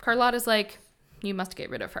picture. Carlotta's like, you must get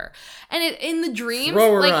rid of her. And in the dreams,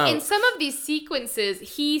 Throw her like out. in some of these sequences,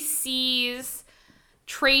 he sees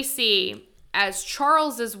Tracy as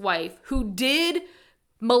Charles's wife, who did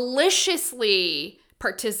maliciously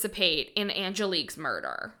participate in Angelique's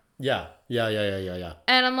murder. Yeah.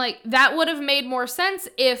 And I'm like, that would have made more sense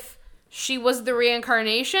if she was the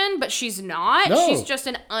reincarnation, but she's not. No. She's just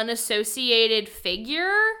an unassociated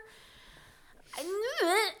figure.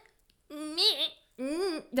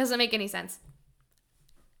 Doesn't make any sense.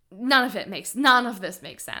 None of this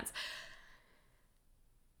makes sense.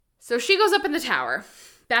 So she goes up in the tower.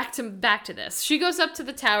 Back to this. She goes up to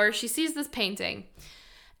the tower. She sees this painting,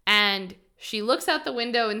 and she looks out the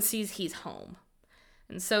window and sees he's home.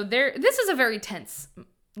 And so this is a very tense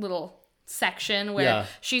little section where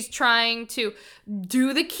she's trying to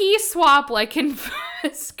do the key swap like in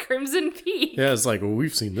Crimson Peak. Yeah, it's like, well,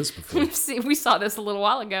 we've seen this before. We saw this a little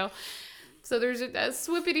while ago. So there's a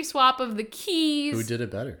swippity swap of the keys. Who did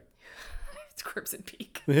it better? It's Crimson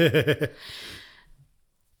Peak.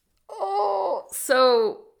 Oh,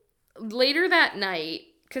 so later that night,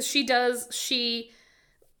 because he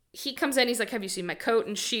comes in, he's like, have you seen my coat?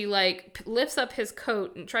 And she like lifts up his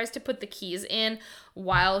coat and tries to put the keys in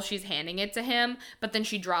while she's handing it to him. But then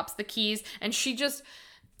she drops the keys, and she's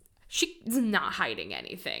not hiding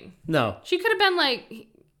anything. No. She could have been like,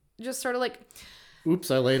 just sort of like, Oops,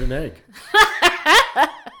 I laid an egg. it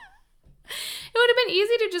would have been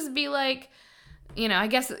easy to just be like, I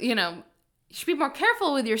guess, you should be more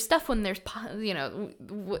careful with your stuff when there's,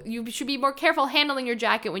 you should be more careful handling your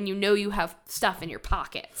jacket when you know you have stuff in your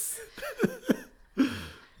pockets.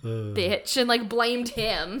 Bitch. And like blamed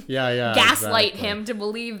him. Yeah. Gaslight exactly. him to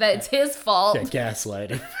believe that it's his fault. Yeah,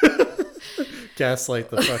 gaslighting. Gaslight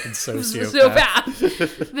the fucking sociopath. So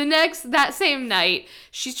bad. That same night,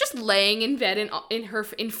 she's just laying in bed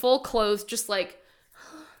in full clothes, just like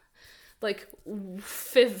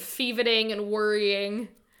feveting and worrying.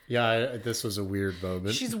 Yeah, this was a weird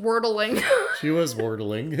moment. She's wordling. She was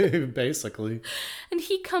wordling, basically. And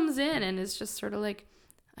he comes in and is just sort of like,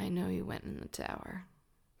 I know you went in the tower.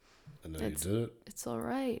 I know you did it. It's all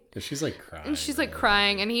right. And she's like crying. And she's like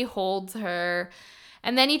crying, and he holds her.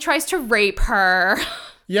 And then he tries to rape her.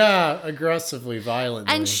 Yeah, aggressively,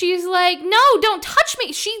 violently. And she's like, no, don't touch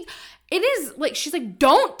me. She's like,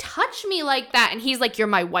 don't touch me like that. And he's like, you're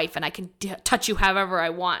my wife, and I can touch you however I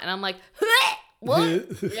want. And I'm like, what?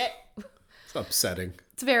 It's upsetting.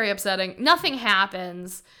 It's very upsetting. Nothing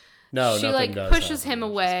happens. No, she nothing like does pushes happen, him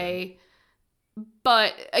which is away.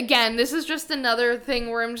 But again, this is just another thing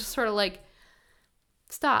where I'm just sort of like,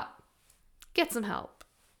 stop. Get some help.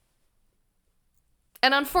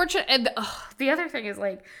 And unfortunately, the other thing is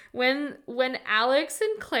like when Alex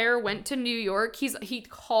and Claire went to New York, he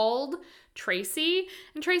called Tracy,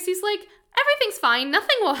 and Tracy's like, everything's fine,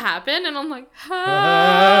 nothing will happen. And I'm like,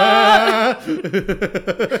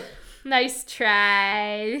 Nice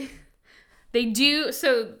try. They do.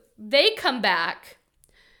 So they come back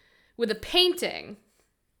with a painting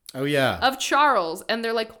Oh, yeah. of Charles, and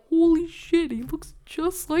they're like, holy shit, he looks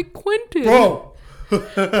just like Quentin. Bro!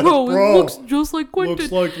 Bro, it looks just like Quentin.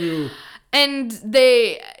 Looks like you. And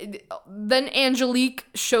then Angelique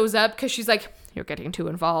shows up because she's like, you're getting too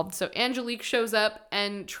involved. So Angelique shows up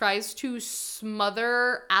and tries to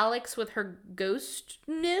smother Alex with her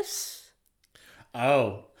ghostness.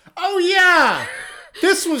 Oh, yeah!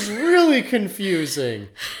 This was really confusing.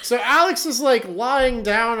 So Alex is like lying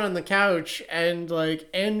down on the couch and like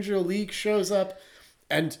Angelique shows up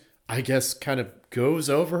and I guess kind of goes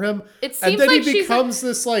over him. It seems and then like he becomes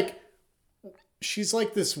this like, she's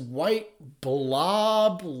like this white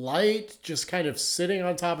blob light just kind of sitting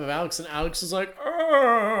on top of Alex, and Alex is like,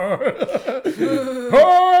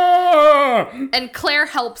 And Claire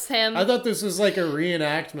helps him. I thought this was like a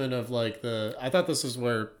reenactment of like I thought this is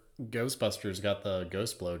where Ghostbusters got the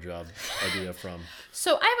ghost blowjob idea from.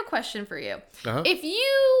 So I have a question for you. Uh-huh. If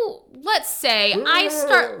you, let's say,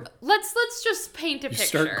 let's just paint a picture.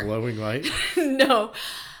 Start glowing light. No.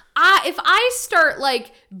 If I start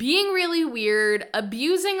like being really weird,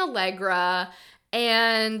 abusing Allegra,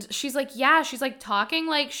 and she's like talking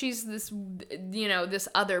like she's this, this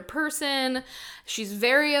other person. She's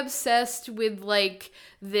very obsessed with like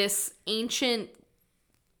this ancient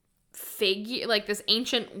figure, like this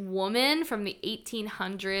ancient woman from the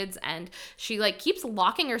 1800s, and she like keeps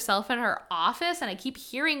locking herself in her office, and I keep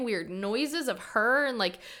hearing weird noises of her and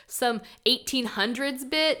like some 1800s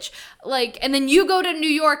bitch, like, and then you go to New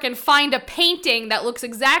York and find a painting that looks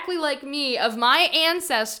exactly like me of my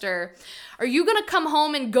ancestor. Are you gonna come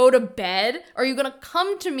home and go to bed? Or are you gonna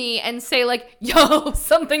come to me and say like, yo,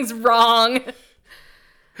 something's wrong?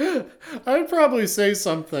 I'd probably say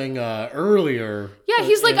something earlier. Yeah,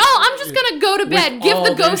 he's like, oh, I'm just gonna go to bed. Give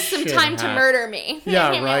the ghost some time to murder me.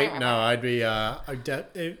 Yeah, right. No, I'd be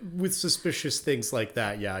with suspicious things like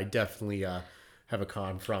that. Yeah, I definitely have a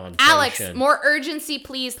confrontation. Alex, more urgency,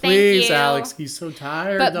 please. Thank Please, you. Alex. He's so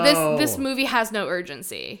tired. But though. this movie has no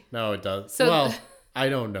urgency. No, it does. So well, I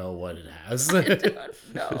don't know what it has.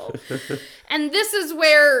 No. And this is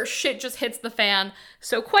where shit just hits the fan.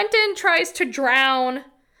 So Quentin tries to drown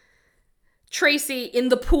Tracy in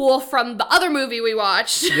the pool from the other movie we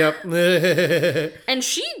watched. Yep. And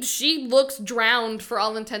she looks drowned for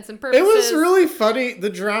all intents and purposes. It was really funny. The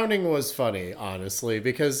drowning was funny, honestly,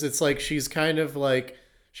 because it's like she's kind of like,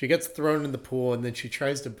 she gets thrown in the pool and then she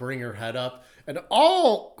tries to bring her head up. And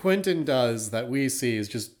all Quentin does that we see is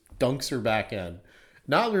just dunks her back in.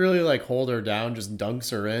 Not really like hold her down, just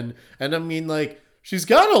dunks her in. And I mean, like, she's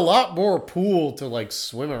got a lot more pool to like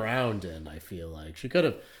swim around in, I feel like. She could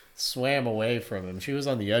have swam away from him. She was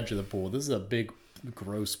on the edge of the pool. This is a big,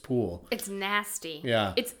 gross pool. It's nasty.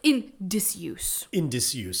 Yeah. It's in disuse. In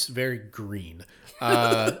disuse. Very green.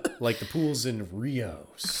 Like the pools in Rio.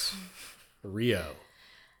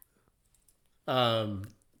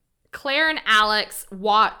 Claire and Alex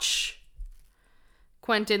watch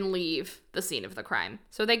Quentin leave the scene of the crime.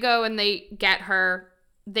 So they go and they get her.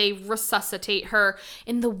 They resuscitate her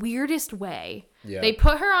in the weirdest way. Yeah. They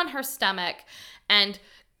put her on her stomach, and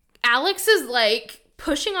Alex is like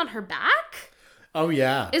pushing on her back. Oh,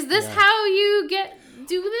 yeah. Is this how you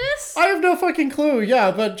do this? I have no fucking clue.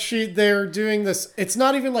 Yeah, but they're doing this. It's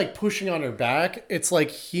not even like pushing on her back. It's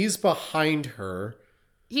like he's behind her.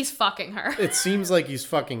 He's fucking her. It seems like he's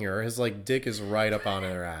fucking her. His like dick is right up on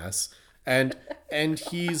her ass. And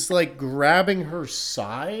he's like grabbing her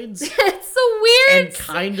sides. It's so weird. And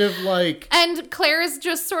kind of like... And Claire is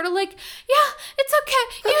just sort of like, yeah, it's okay.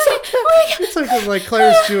 It's okay. Like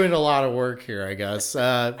Claire's doing a lot of work here, I guess.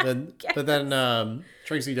 But then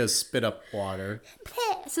Tracy does spit up water.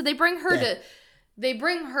 So they bring her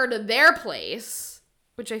to their place,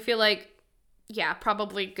 which I feel like, yeah,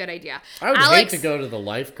 probably good idea. I would hate to go to the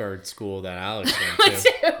lifeguard school that Alex went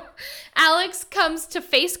to. Alex comes to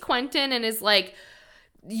face Quentin and is like,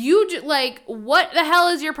 what the hell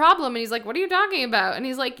is your problem? And he's like, what are you talking about? And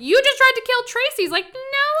he's like, you just tried to kill Tracy. He's like, no,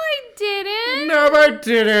 I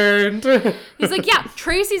didn't. He's like, yeah,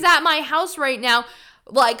 Tracy's at my house right now,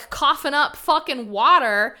 like coughing up fucking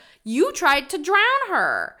water. You tried to drown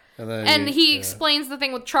her. And he explains the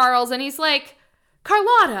thing with Charles, and he's like,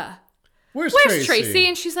 Carlotta, where's Tracy?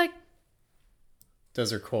 And she's like,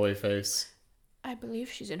 does her coy face. I believe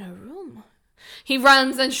she's in her room. He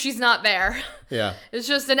runs and she's not there. Yeah. It's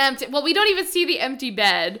just an empty... Well, we don't even see the empty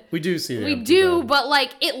bed. We do see the empty bed. We do, but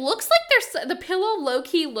like, it looks like the pillow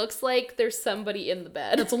low-key looks like there's somebody in the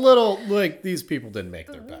bed. It's a little like these people didn't make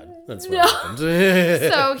their bed. That's what happened.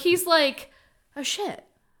 So he's like, oh shit.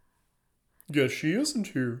 Guess she isn't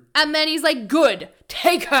here. And then he's like, good,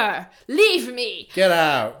 take her, leave me. Get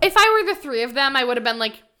out. If I were the three of them, I would have been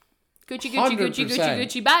like, Gucci, Gucci, Gucci, 100%.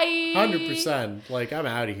 Gucci, Gucci, bye. 100%. Like, I'm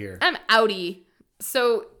out of here. I'm outie.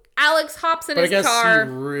 So Alex hops in But his car.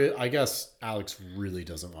 I guess Alex really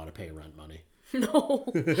doesn't want to pay rent money. No.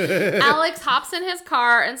 Alex hops in his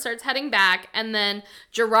car and starts heading back. And then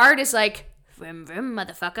Gerard is like, vroom, vroom,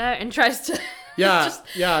 motherfucker. And tries to... Yeah,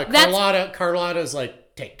 Carlotta's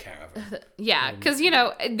like, take care of it. Yeah, because,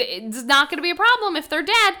 it's not going to be a problem if they're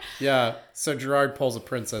dead. Yeah, so Gerard pulls a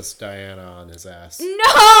Princess Diana on his ass.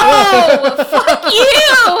 No! Fuck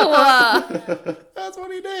you! That's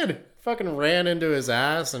what he did. Fucking ran into his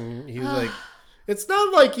ass, and he's like... It's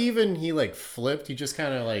not like even he, like, flipped. He just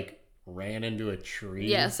kind of, like, ran into a tree.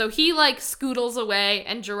 Yeah, so he, like, scoodles away,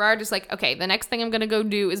 and Gerard is like, okay, the next thing I'm going to go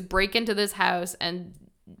do is break into this house and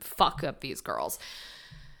fuck up these girls.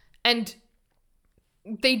 And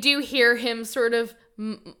they do hear him sort of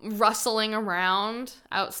rustling around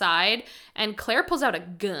outside, and Claire pulls out a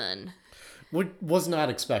gun. Was not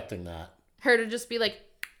expecting that. Her to just be like...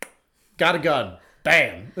 Got a gun.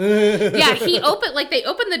 Bam. Yeah, they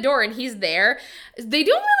open the door and he's there. They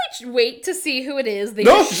don't really wait to see who it is. They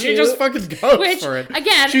She just fucking goes for it.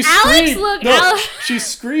 Again, She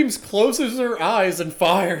screams, closes her eyes, and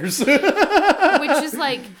fires. Which is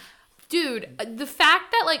like, dude, the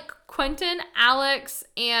fact that like Quentin, Alex,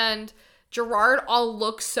 and Gerard all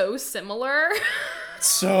look so similar.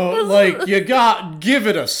 So, like, give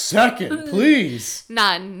it a second, please.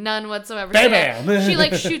 None whatsoever. Bam. She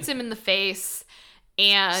like shoots him in the face.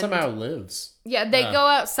 And somehow lives. Yeah, they go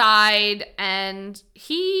outside and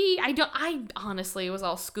I honestly was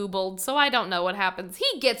all scoobled, so I don't know what happens.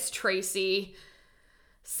 He gets Tracy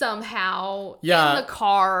somehow in the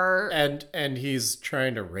car. And he's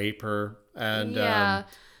trying to rape her. And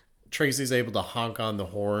Tracy's able to honk on the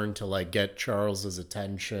horn to like get Charles's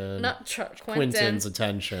attention. Not Quentin's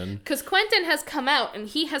attention. Because Quentin has come out and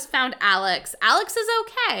he has found Alex. Alex is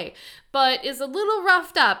okay, but is a little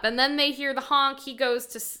roughed up. And then they hear the honk. He goes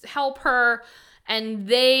to help her. And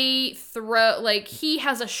they he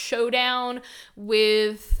has a showdown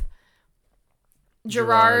with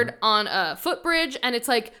Gerard on a footbridge. And it's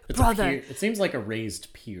like, brother. It seems like a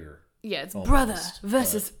raised pier. Yeah, it's almost, brother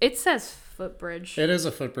versus... It says footbridge. It is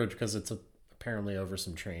a footbridge because it's apparently over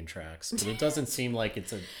some train tracks. But it doesn't seem like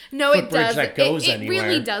it's a footbridge that goes anywhere. It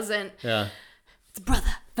really doesn't. Yeah. It's brother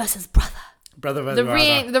versus brother. Brother versus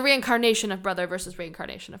brother. The reincarnation of brother versus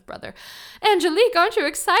reincarnation of brother. Angelique, aren't you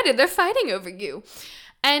excited? They're fighting over you.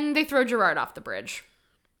 And they throw Gerard off the bridge.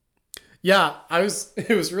 Yeah,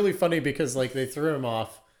 it was really funny because like they threw him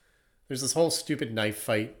off. There's this whole stupid knife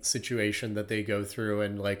fight situation that they go through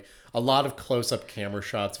and like a lot of close-up camera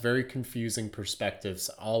shots, very confusing perspectives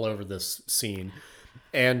all over this scene.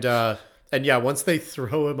 And yeah, once they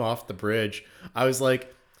throw him off the bridge, I was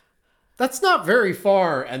like, that's not very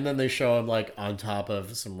far. And then they show him like on top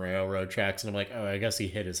of some railroad tracks and I'm like, oh, I guess he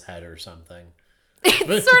hit his head or something. It's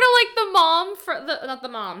sort of like the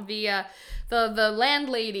mom the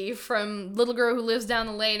landlady from Little Girl Who Lives Down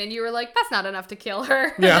the Lane, and you were like, that's not enough to kill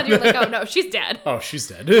her. Yeah. And then you're like, oh no, she's dead. Oh, she's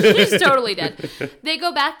dead. She's totally dead. They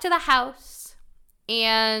go back to the house,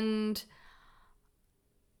 and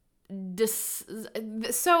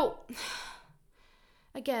so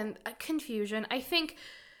again, confusion. I think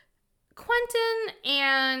Quentin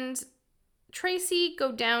and Tracy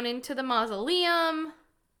go down into the mausoleum,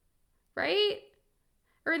 right?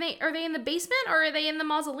 Are they in the basement or are they in the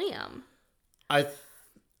mausoleum? I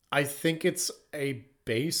think it's a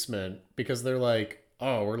basement because they're like,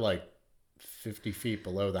 oh, we're like 50 feet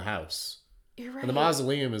below the house. You're right. And the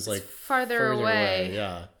mausoleum is like farther away.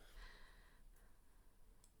 Yeah.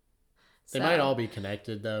 They might all be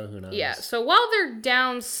connected though. Who knows? Yeah. So while they're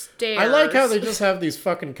downstairs, I like how they just have these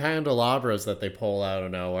fucking candelabras that they pull out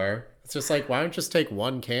of nowhere. It's just like, why don't you just take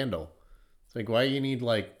one candle? It's like, why do you need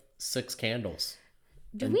like 6 candles?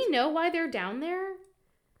 Do we know why they're down there?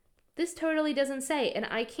 This totally doesn't say, and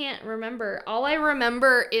I can't remember. All I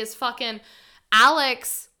remember is fucking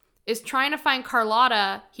Alex is trying to find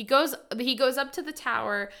Carlotta. He goes up to the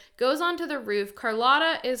tower, goes onto the roof.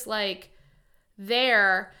 Carlotta is like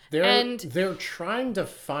there, they're trying to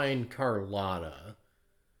find Carlotta.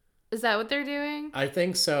 Is that what they're doing? I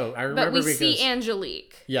think so. I remember but we see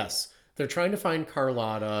Angelique. Yes, they're trying to find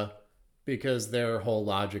Carlotta because their whole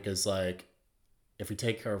logic is like, if we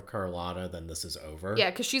take care of Carlotta, then this is over.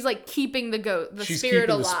 Yeah, because she's like keeping the spirit alive. She's keeping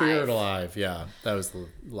the spirit alive. Yeah, that was the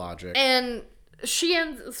logic. And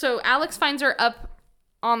so Alex finds her up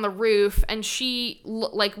on the roof, and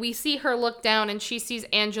we see her look down, and she sees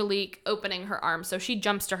Angelique opening her arms, so she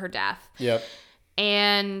jumps to her death. Yep.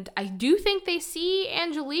 And I do think they see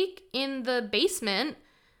Angelique in the basement,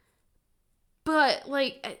 but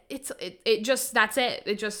like it just, that's it.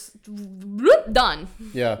 It just whoop, done.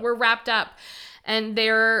 Yeah. We're wrapped up. And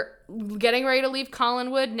they're getting ready to leave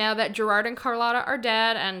Collinwood now that Gerard and Carlotta are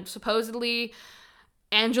dead, and supposedly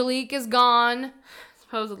Angelique is gone,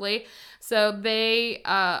 supposedly. So they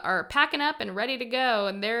are packing up and ready to go,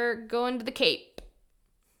 and they're going to the Cape.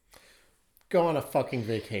 Go on a fucking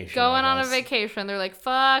vacation. Going on a vacation. They're like,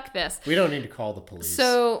 fuck this. We don't need to call the police.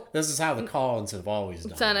 So this is how the Collins have always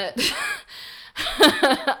done it.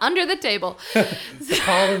 Under the table.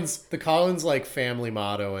 The Collins like family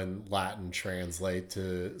motto in Latin translate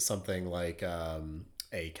to something like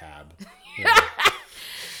ACAB. Yeah.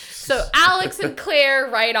 So Alex and Claire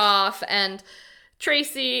ride off, and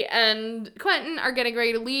Tracy and Quentin are getting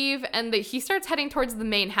ready to leave, and he starts heading towards the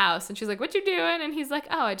main house, and she's like, what you doing? And he's like,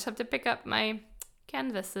 oh, I just have to pick up my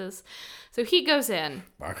canvases. So he goes in.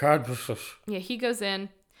 My canvases. Yeah, he goes in,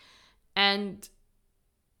 and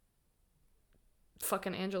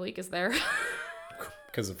fucking Angelique is there.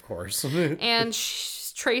 Because of course. And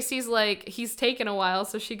Tracy's like, he's taken a while,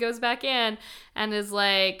 so she goes back in and is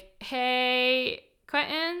like, hey,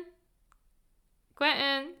 Quentin,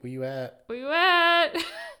 where you at? where you at?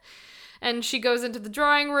 And she goes into the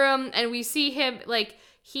drawing room, and we see him, like,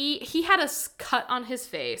 he had a cut on his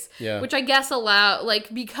face, which I guess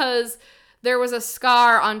because there was a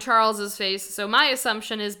scar on Charles's face. So my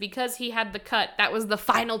assumption is because he had the cut, that was the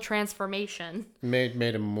final transformation. Made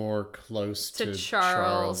him more close to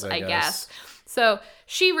Charles, I guess. So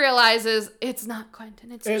she realizes it's not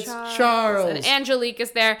Quentin, it's Charles. And Angelique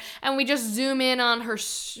is there, and we just zoom in on her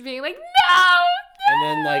being like, no! And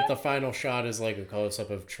then like the final shot is like a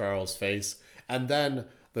close-up of Charles' face. And then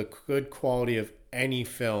the good quality of any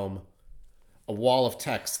film, a wall of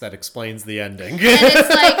text that explains the ending. And it's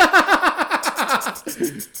like...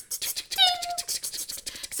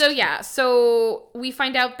 So we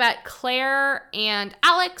find out that Claire and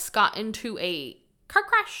Alex got into a car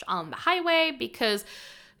crash on the highway because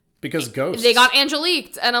ghosts. They got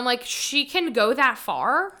Angelique, and I'm like, she can go that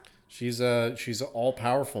far? She's all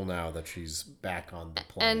powerful now that she's back on the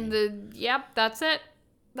plane. And that's it.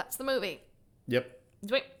 That's the movie. Yep.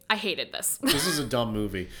 Wait, I hated this. This is a dumb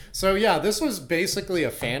movie. So yeah, this was basically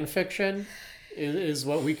a fan fiction, is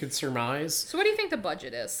what we could surmise. So what do you think the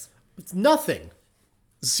budget is? It's nothing.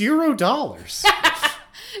 $0.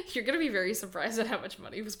 You're gonna be very surprised at how much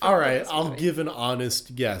money was. All right, I'll give an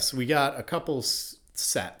honest guess. We got a couple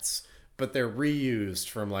sets, but they're reused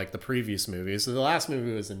from like the previous movies. So the last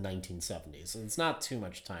movie was in 1970, so it's not too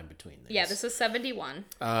much time between these. Yeah, this is 71.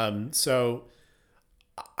 So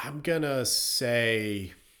I'm gonna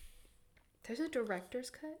say there's a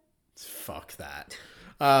director's cut. Fuck that.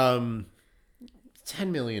 $10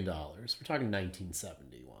 million. We're talking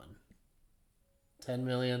 1971. 10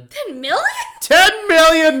 million. 10 million? $10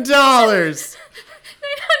 million. 900,000.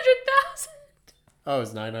 Oh,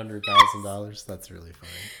 it's $900,000. That's really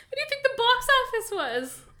funny. What do you think the box office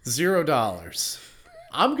was? $0.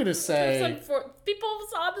 I'm gonna say people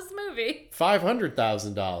saw this movie.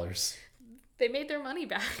 $500,000. They made their money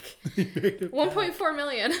back. 1.4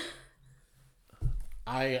 million.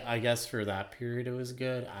 I guess for that period it was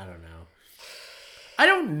good. I don't know. I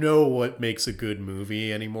don't know what makes a good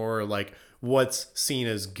movie anymore. Like what's seen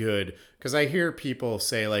as good, because I hear people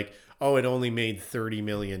say like, "Oh, it only made $30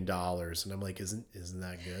 million," and I'm like, "Isn't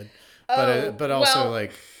that good?" But also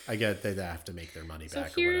like, I get they have to make their money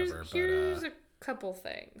back or whatever. Here's a couple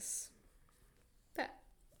things that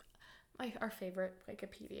our favorite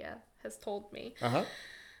Wikipedia has told me.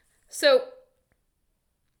 So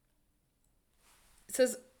it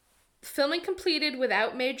says, filming completed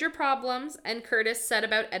without major problems, and Curtis set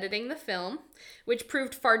about editing the film, which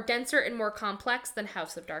proved far denser and more complex than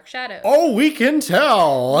House of Dark Shadows. Oh, we can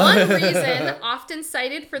tell! One reason often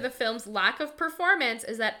cited for the film's lack of performance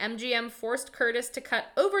is that MGM forced Curtis to cut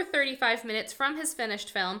over 35 minutes from his finished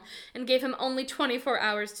film and gave him only 24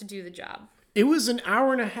 hours to do the job. It was an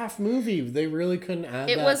hour-and-a-half movie. They really couldn't add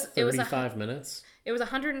 35 minutes? It was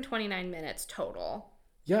 129 minutes total.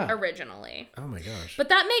 Yeah. Originally. Oh my gosh. But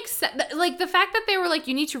that makes sense. Like, the fact that they were like,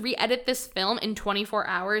 you need to re-edit this film in 24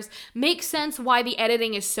 hours makes sense why the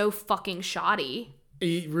editing is so fucking shoddy.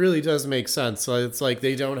 It really does make sense. So it's like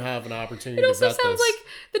they don't have an opportunity to vet this. It also sounds like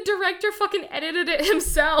the director fucking edited it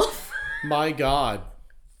himself. My God.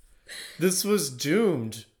 This was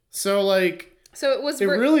doomed. So, like... So it was... It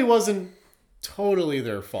really wasn't totally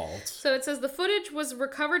their fault. So it says the footage was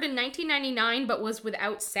recovered in 1999 but was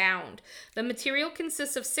without sound. The material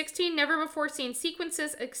consists of 16 never-before-seen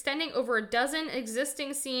sequences extending over a dozen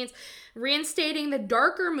existing scenes, reinstating the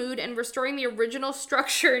darker mood and restoring the original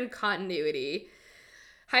structure and continuity.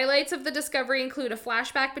 Highlights of the discovery include a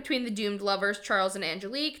flashback between the doomed lovers, Charles and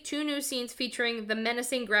Angelique, 2 new scenes featuring the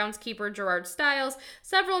menacing groundskeeper, Gerard Stiles,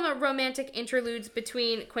 several romantic interludes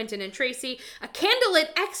between Quentin and Tracy, a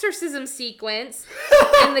candlelit exorcism sequence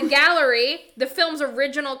in the gallery, the film's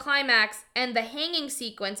original climax, and the hanging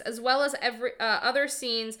sequence, as well as other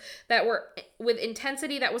scenes that were with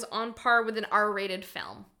intensity that was on par with an R-rated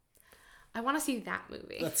film. I want to see that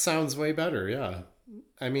movie. That sounds way better, yeah.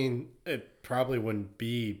 I mean, it probably wouldn't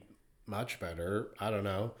be much better. I don't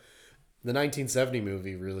know. The 1970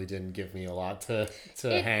 movie really didn't give me a lot to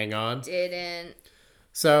hang on. Didn't.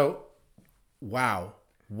 So, wow.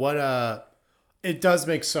 It does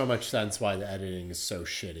make so much sense why the editing is so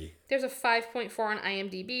shitty. There's a 5.4 on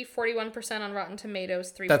IMDb, 41% on Rotten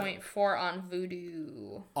Tomatoes, 3.4 on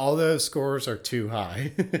Vudu. All those scores are too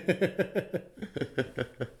high.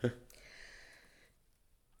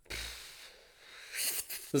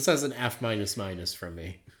 This has an F minus from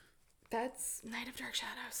me. That's Night of Dark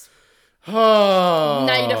Shadows. Oh.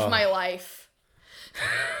 Night of my life.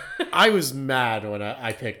 I was mad when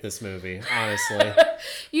I picked this movie, honestly.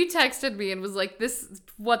 You texted me and was like, "This,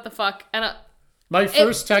 what the fuck?" And my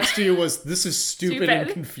first text to you was, "This is stupid and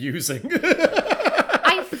confusing."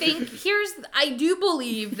 I do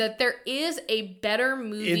believe that there is a better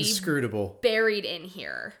movie inscrutable buried in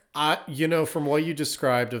here. From what you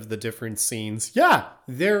described of the different scenes, yeah,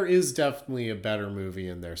 there is definitely a better movie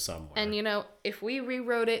in there somewhere. And if we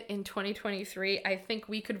rewrote it in 2023, I think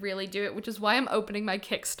we could really do it, which is why I'm opening my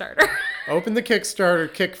Kickstarter. Open the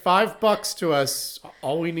Kickstarter, kick $5 to us,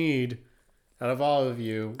 all we need out of all of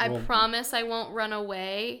you. I promise I won't run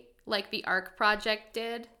away like the ARC Project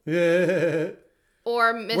did.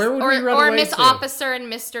 Or Miss Officer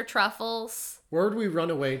and Mr. Truffles. Where would we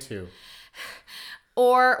run away to?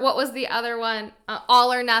 Or what was the other one?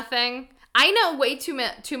 All or Nothing. I know way too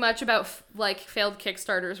much about failed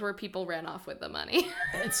Kickstarters where people ran off with the money.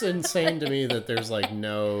 It's insane to me that there's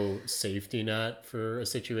no safety net for a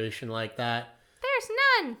situation like that. There's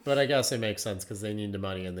none. But I guess it makes sense because they need the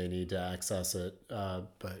money and they need to access it.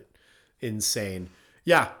 But insane.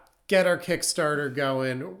 Yeah, get our Kickstarter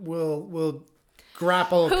going. We'll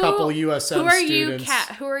grapple a couple USM students.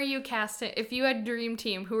 Who are you casting? If you had Dream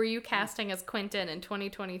Team, who are you casting as Quentin in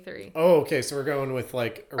 2023? Oh, okay. So we're going with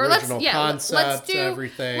original concepts,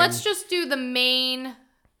 everything. Let's just do the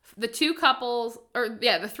 2 couples,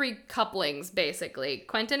 the 3 couplings basically.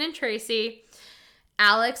 Quentin and Tracy,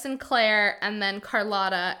 Alex and Claire, and then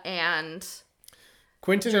Carlotta and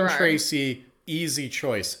Quentin Gerard. And Tracy, easy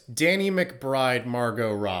choice. Danny McBride,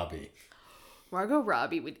 Margot Robbie. Margot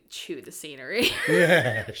Robbie would chew the scenery.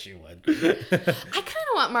 Yeah, she would. I kind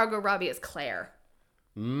of want Margot Robbie as Claire.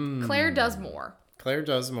 Claire does more. Claire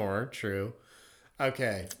does more, true.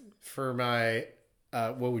 Okay, for my...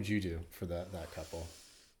 what would you do for that couple?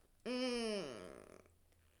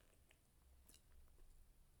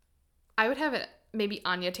 I would have it maybe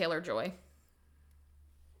Anya Taylor-Joy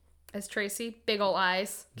as Tracy. Big ol'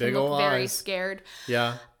 eyes. Big ol' eyes. Very scared.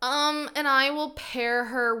 Yeah. And I will pair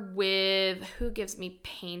her with who gives me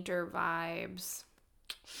painter vibes.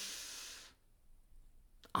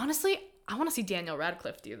 Honestly, I want to see Daniel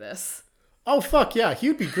Radcliffe do this. Oh fuck yeah,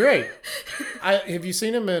 he'd be great. Have you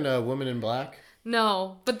seen him in Woman in Black?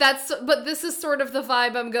 No, but this is sort of the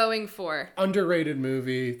vibe I'm going for. Underrated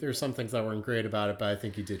movie. There's some things that weren't great about it, but I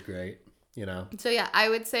think he did great. So yeah, I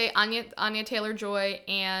would say Anya Taylor-Joy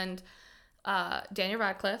and Daniel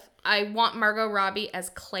Radcliffe. I want Margot Robbie as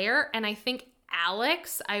Claire, and I think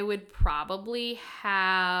Alex, I would probably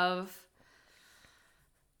have...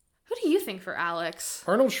 Who do you think for Alex?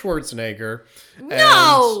 Arnold Schwarzenegger.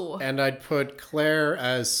 No! And I'd put Claire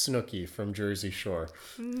as Snooki from Jersey Shore.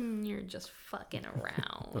 You're just fucking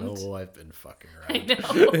around. Oh, I've been fucking around. I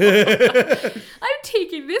know. I'm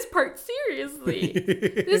taking this part seriously.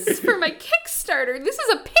 This is for my Kickstarter. This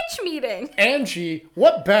is a pitch meeting. Angie,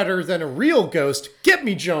 what better than a real ghost? Get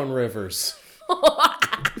me Joan Rivers.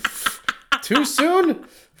 Too soon?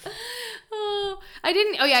 I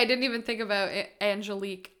didn't even think about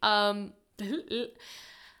Angelique. I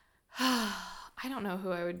don't know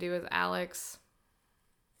who I would do as Alex.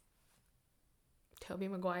 Tobey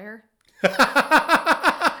Maguire?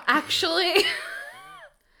 Actually.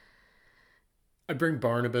 I'd bring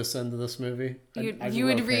Barnabas into this movie. You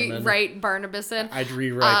would rewrite Barnabas in? I'd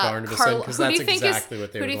rewrite Barnabas in because that's exactly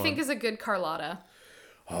what they were Who do you going. think is a good Carlotta?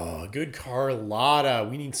 Oh, good Carlotta.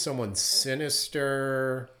 We need someone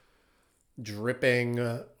sinister,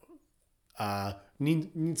 dripping.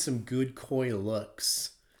 Need some good coy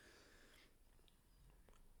looks.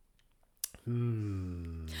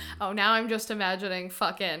 Oh, now I'm just imagining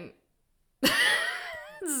fucking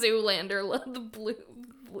Zoolander, the blue.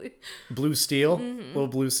 Blue Steel? Little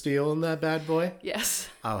Blue Steel in that bad boy? Yes.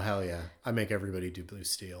 Oh, hell yeah. I make everybody do Blue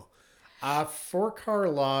Steel. For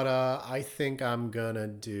Carlotta, I think I'm gonna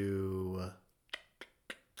do...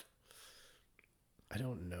 I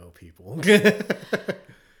don't know people.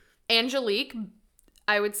 Angelique,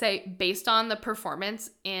 I would say, based on the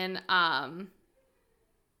performance in the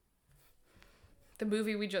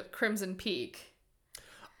movie we just... Crimson Peak.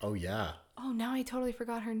 Oh, yeah. Oh, now I totally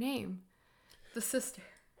forgot her name. The sister.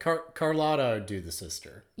 Carlotta would do the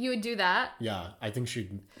sister. You would do that? Yeah, I think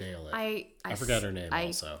she'd nail it. I forgot her name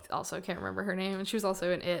also. I also can't remember her name, and she was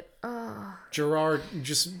also in It. Gerard,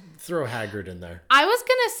 just throw Hagrid in there. I was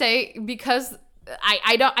gonna say, because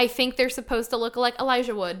I think they're supposed to look like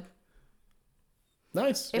Elijah Wood.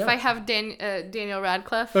 Nice. If I have Daniel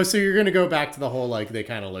Radcliffe. Oh, so you're gonna go back to the whole, like, they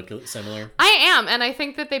kind of look similar? I am, and I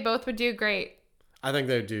think that they both would do great. I think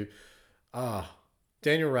they'd do.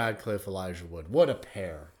 Daniel Radcliffe, Elijah Wood. What a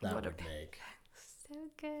pair that would make. So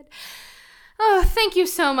good. Oh, thank you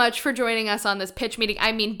so much for joining us on this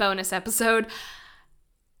bonus episode.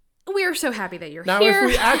 We are so happy that you're now, here. Now,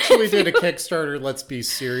 if we actually did a Kickstarter, let's be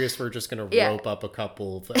serious. We're just going to rope up a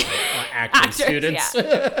couple of acting students.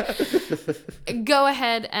 Yeah. Go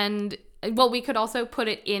ahead and, well, we could also put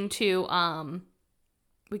it into,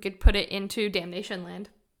 Damnation Land.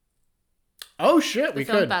 Oh, shit, we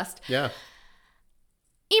could. Best. Yeah.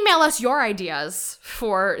 Email us your ideas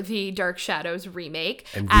for the Dark Shadows remake.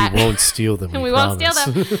 And we won't steal them. And we won't steal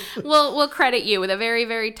them. We'll credit you with a very,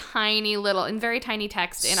 very tiny very tiny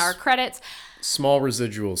text in our credits. Small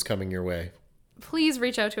residuals coming your way. Please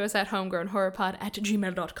reach out to us at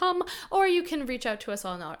homegrownhorrorpod@gmail.com, or you can reach out to us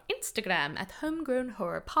on our Instagram at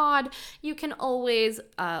homegrownhorrorpod. You can always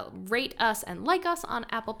rate us and like us on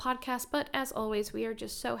Apple Podcasts, but as always, we are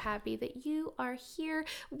just so happy that you are here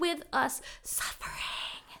with us suffering.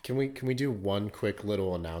 Can we do one quick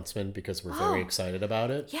little announcement because we're very excited about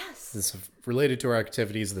it? Yes. This is related to our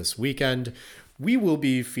activities this weekend. We will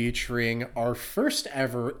be featuring our first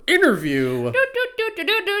ever interview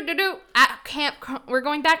at camp. We're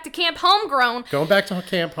going back to Camp Homegrown. Going back to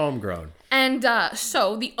Camp Homegrown. And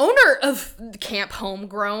so the owner of Camp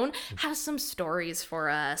Homegrown has some stories for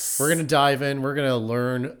us. We're going to dive in. We're going to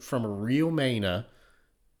learn from a real Maina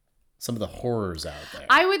some of the horrors out there.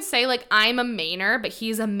 I would say, like, I'm a Mainer, but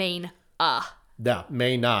he's a Maine. Yeah,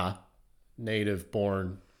 Maina, native,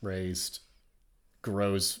 born, raised,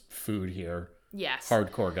 grows food here. Yes.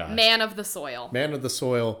 Hardcore guy. Man of the soil. Man of the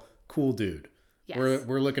soil. Cool dude. Yes.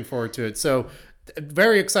 We're looking forward to it. So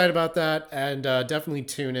very excited about that, and definitely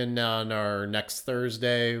tune in on our next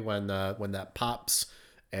Thursday when that pops.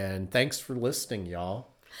 And thanks for listening,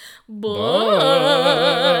 y'all. Bye.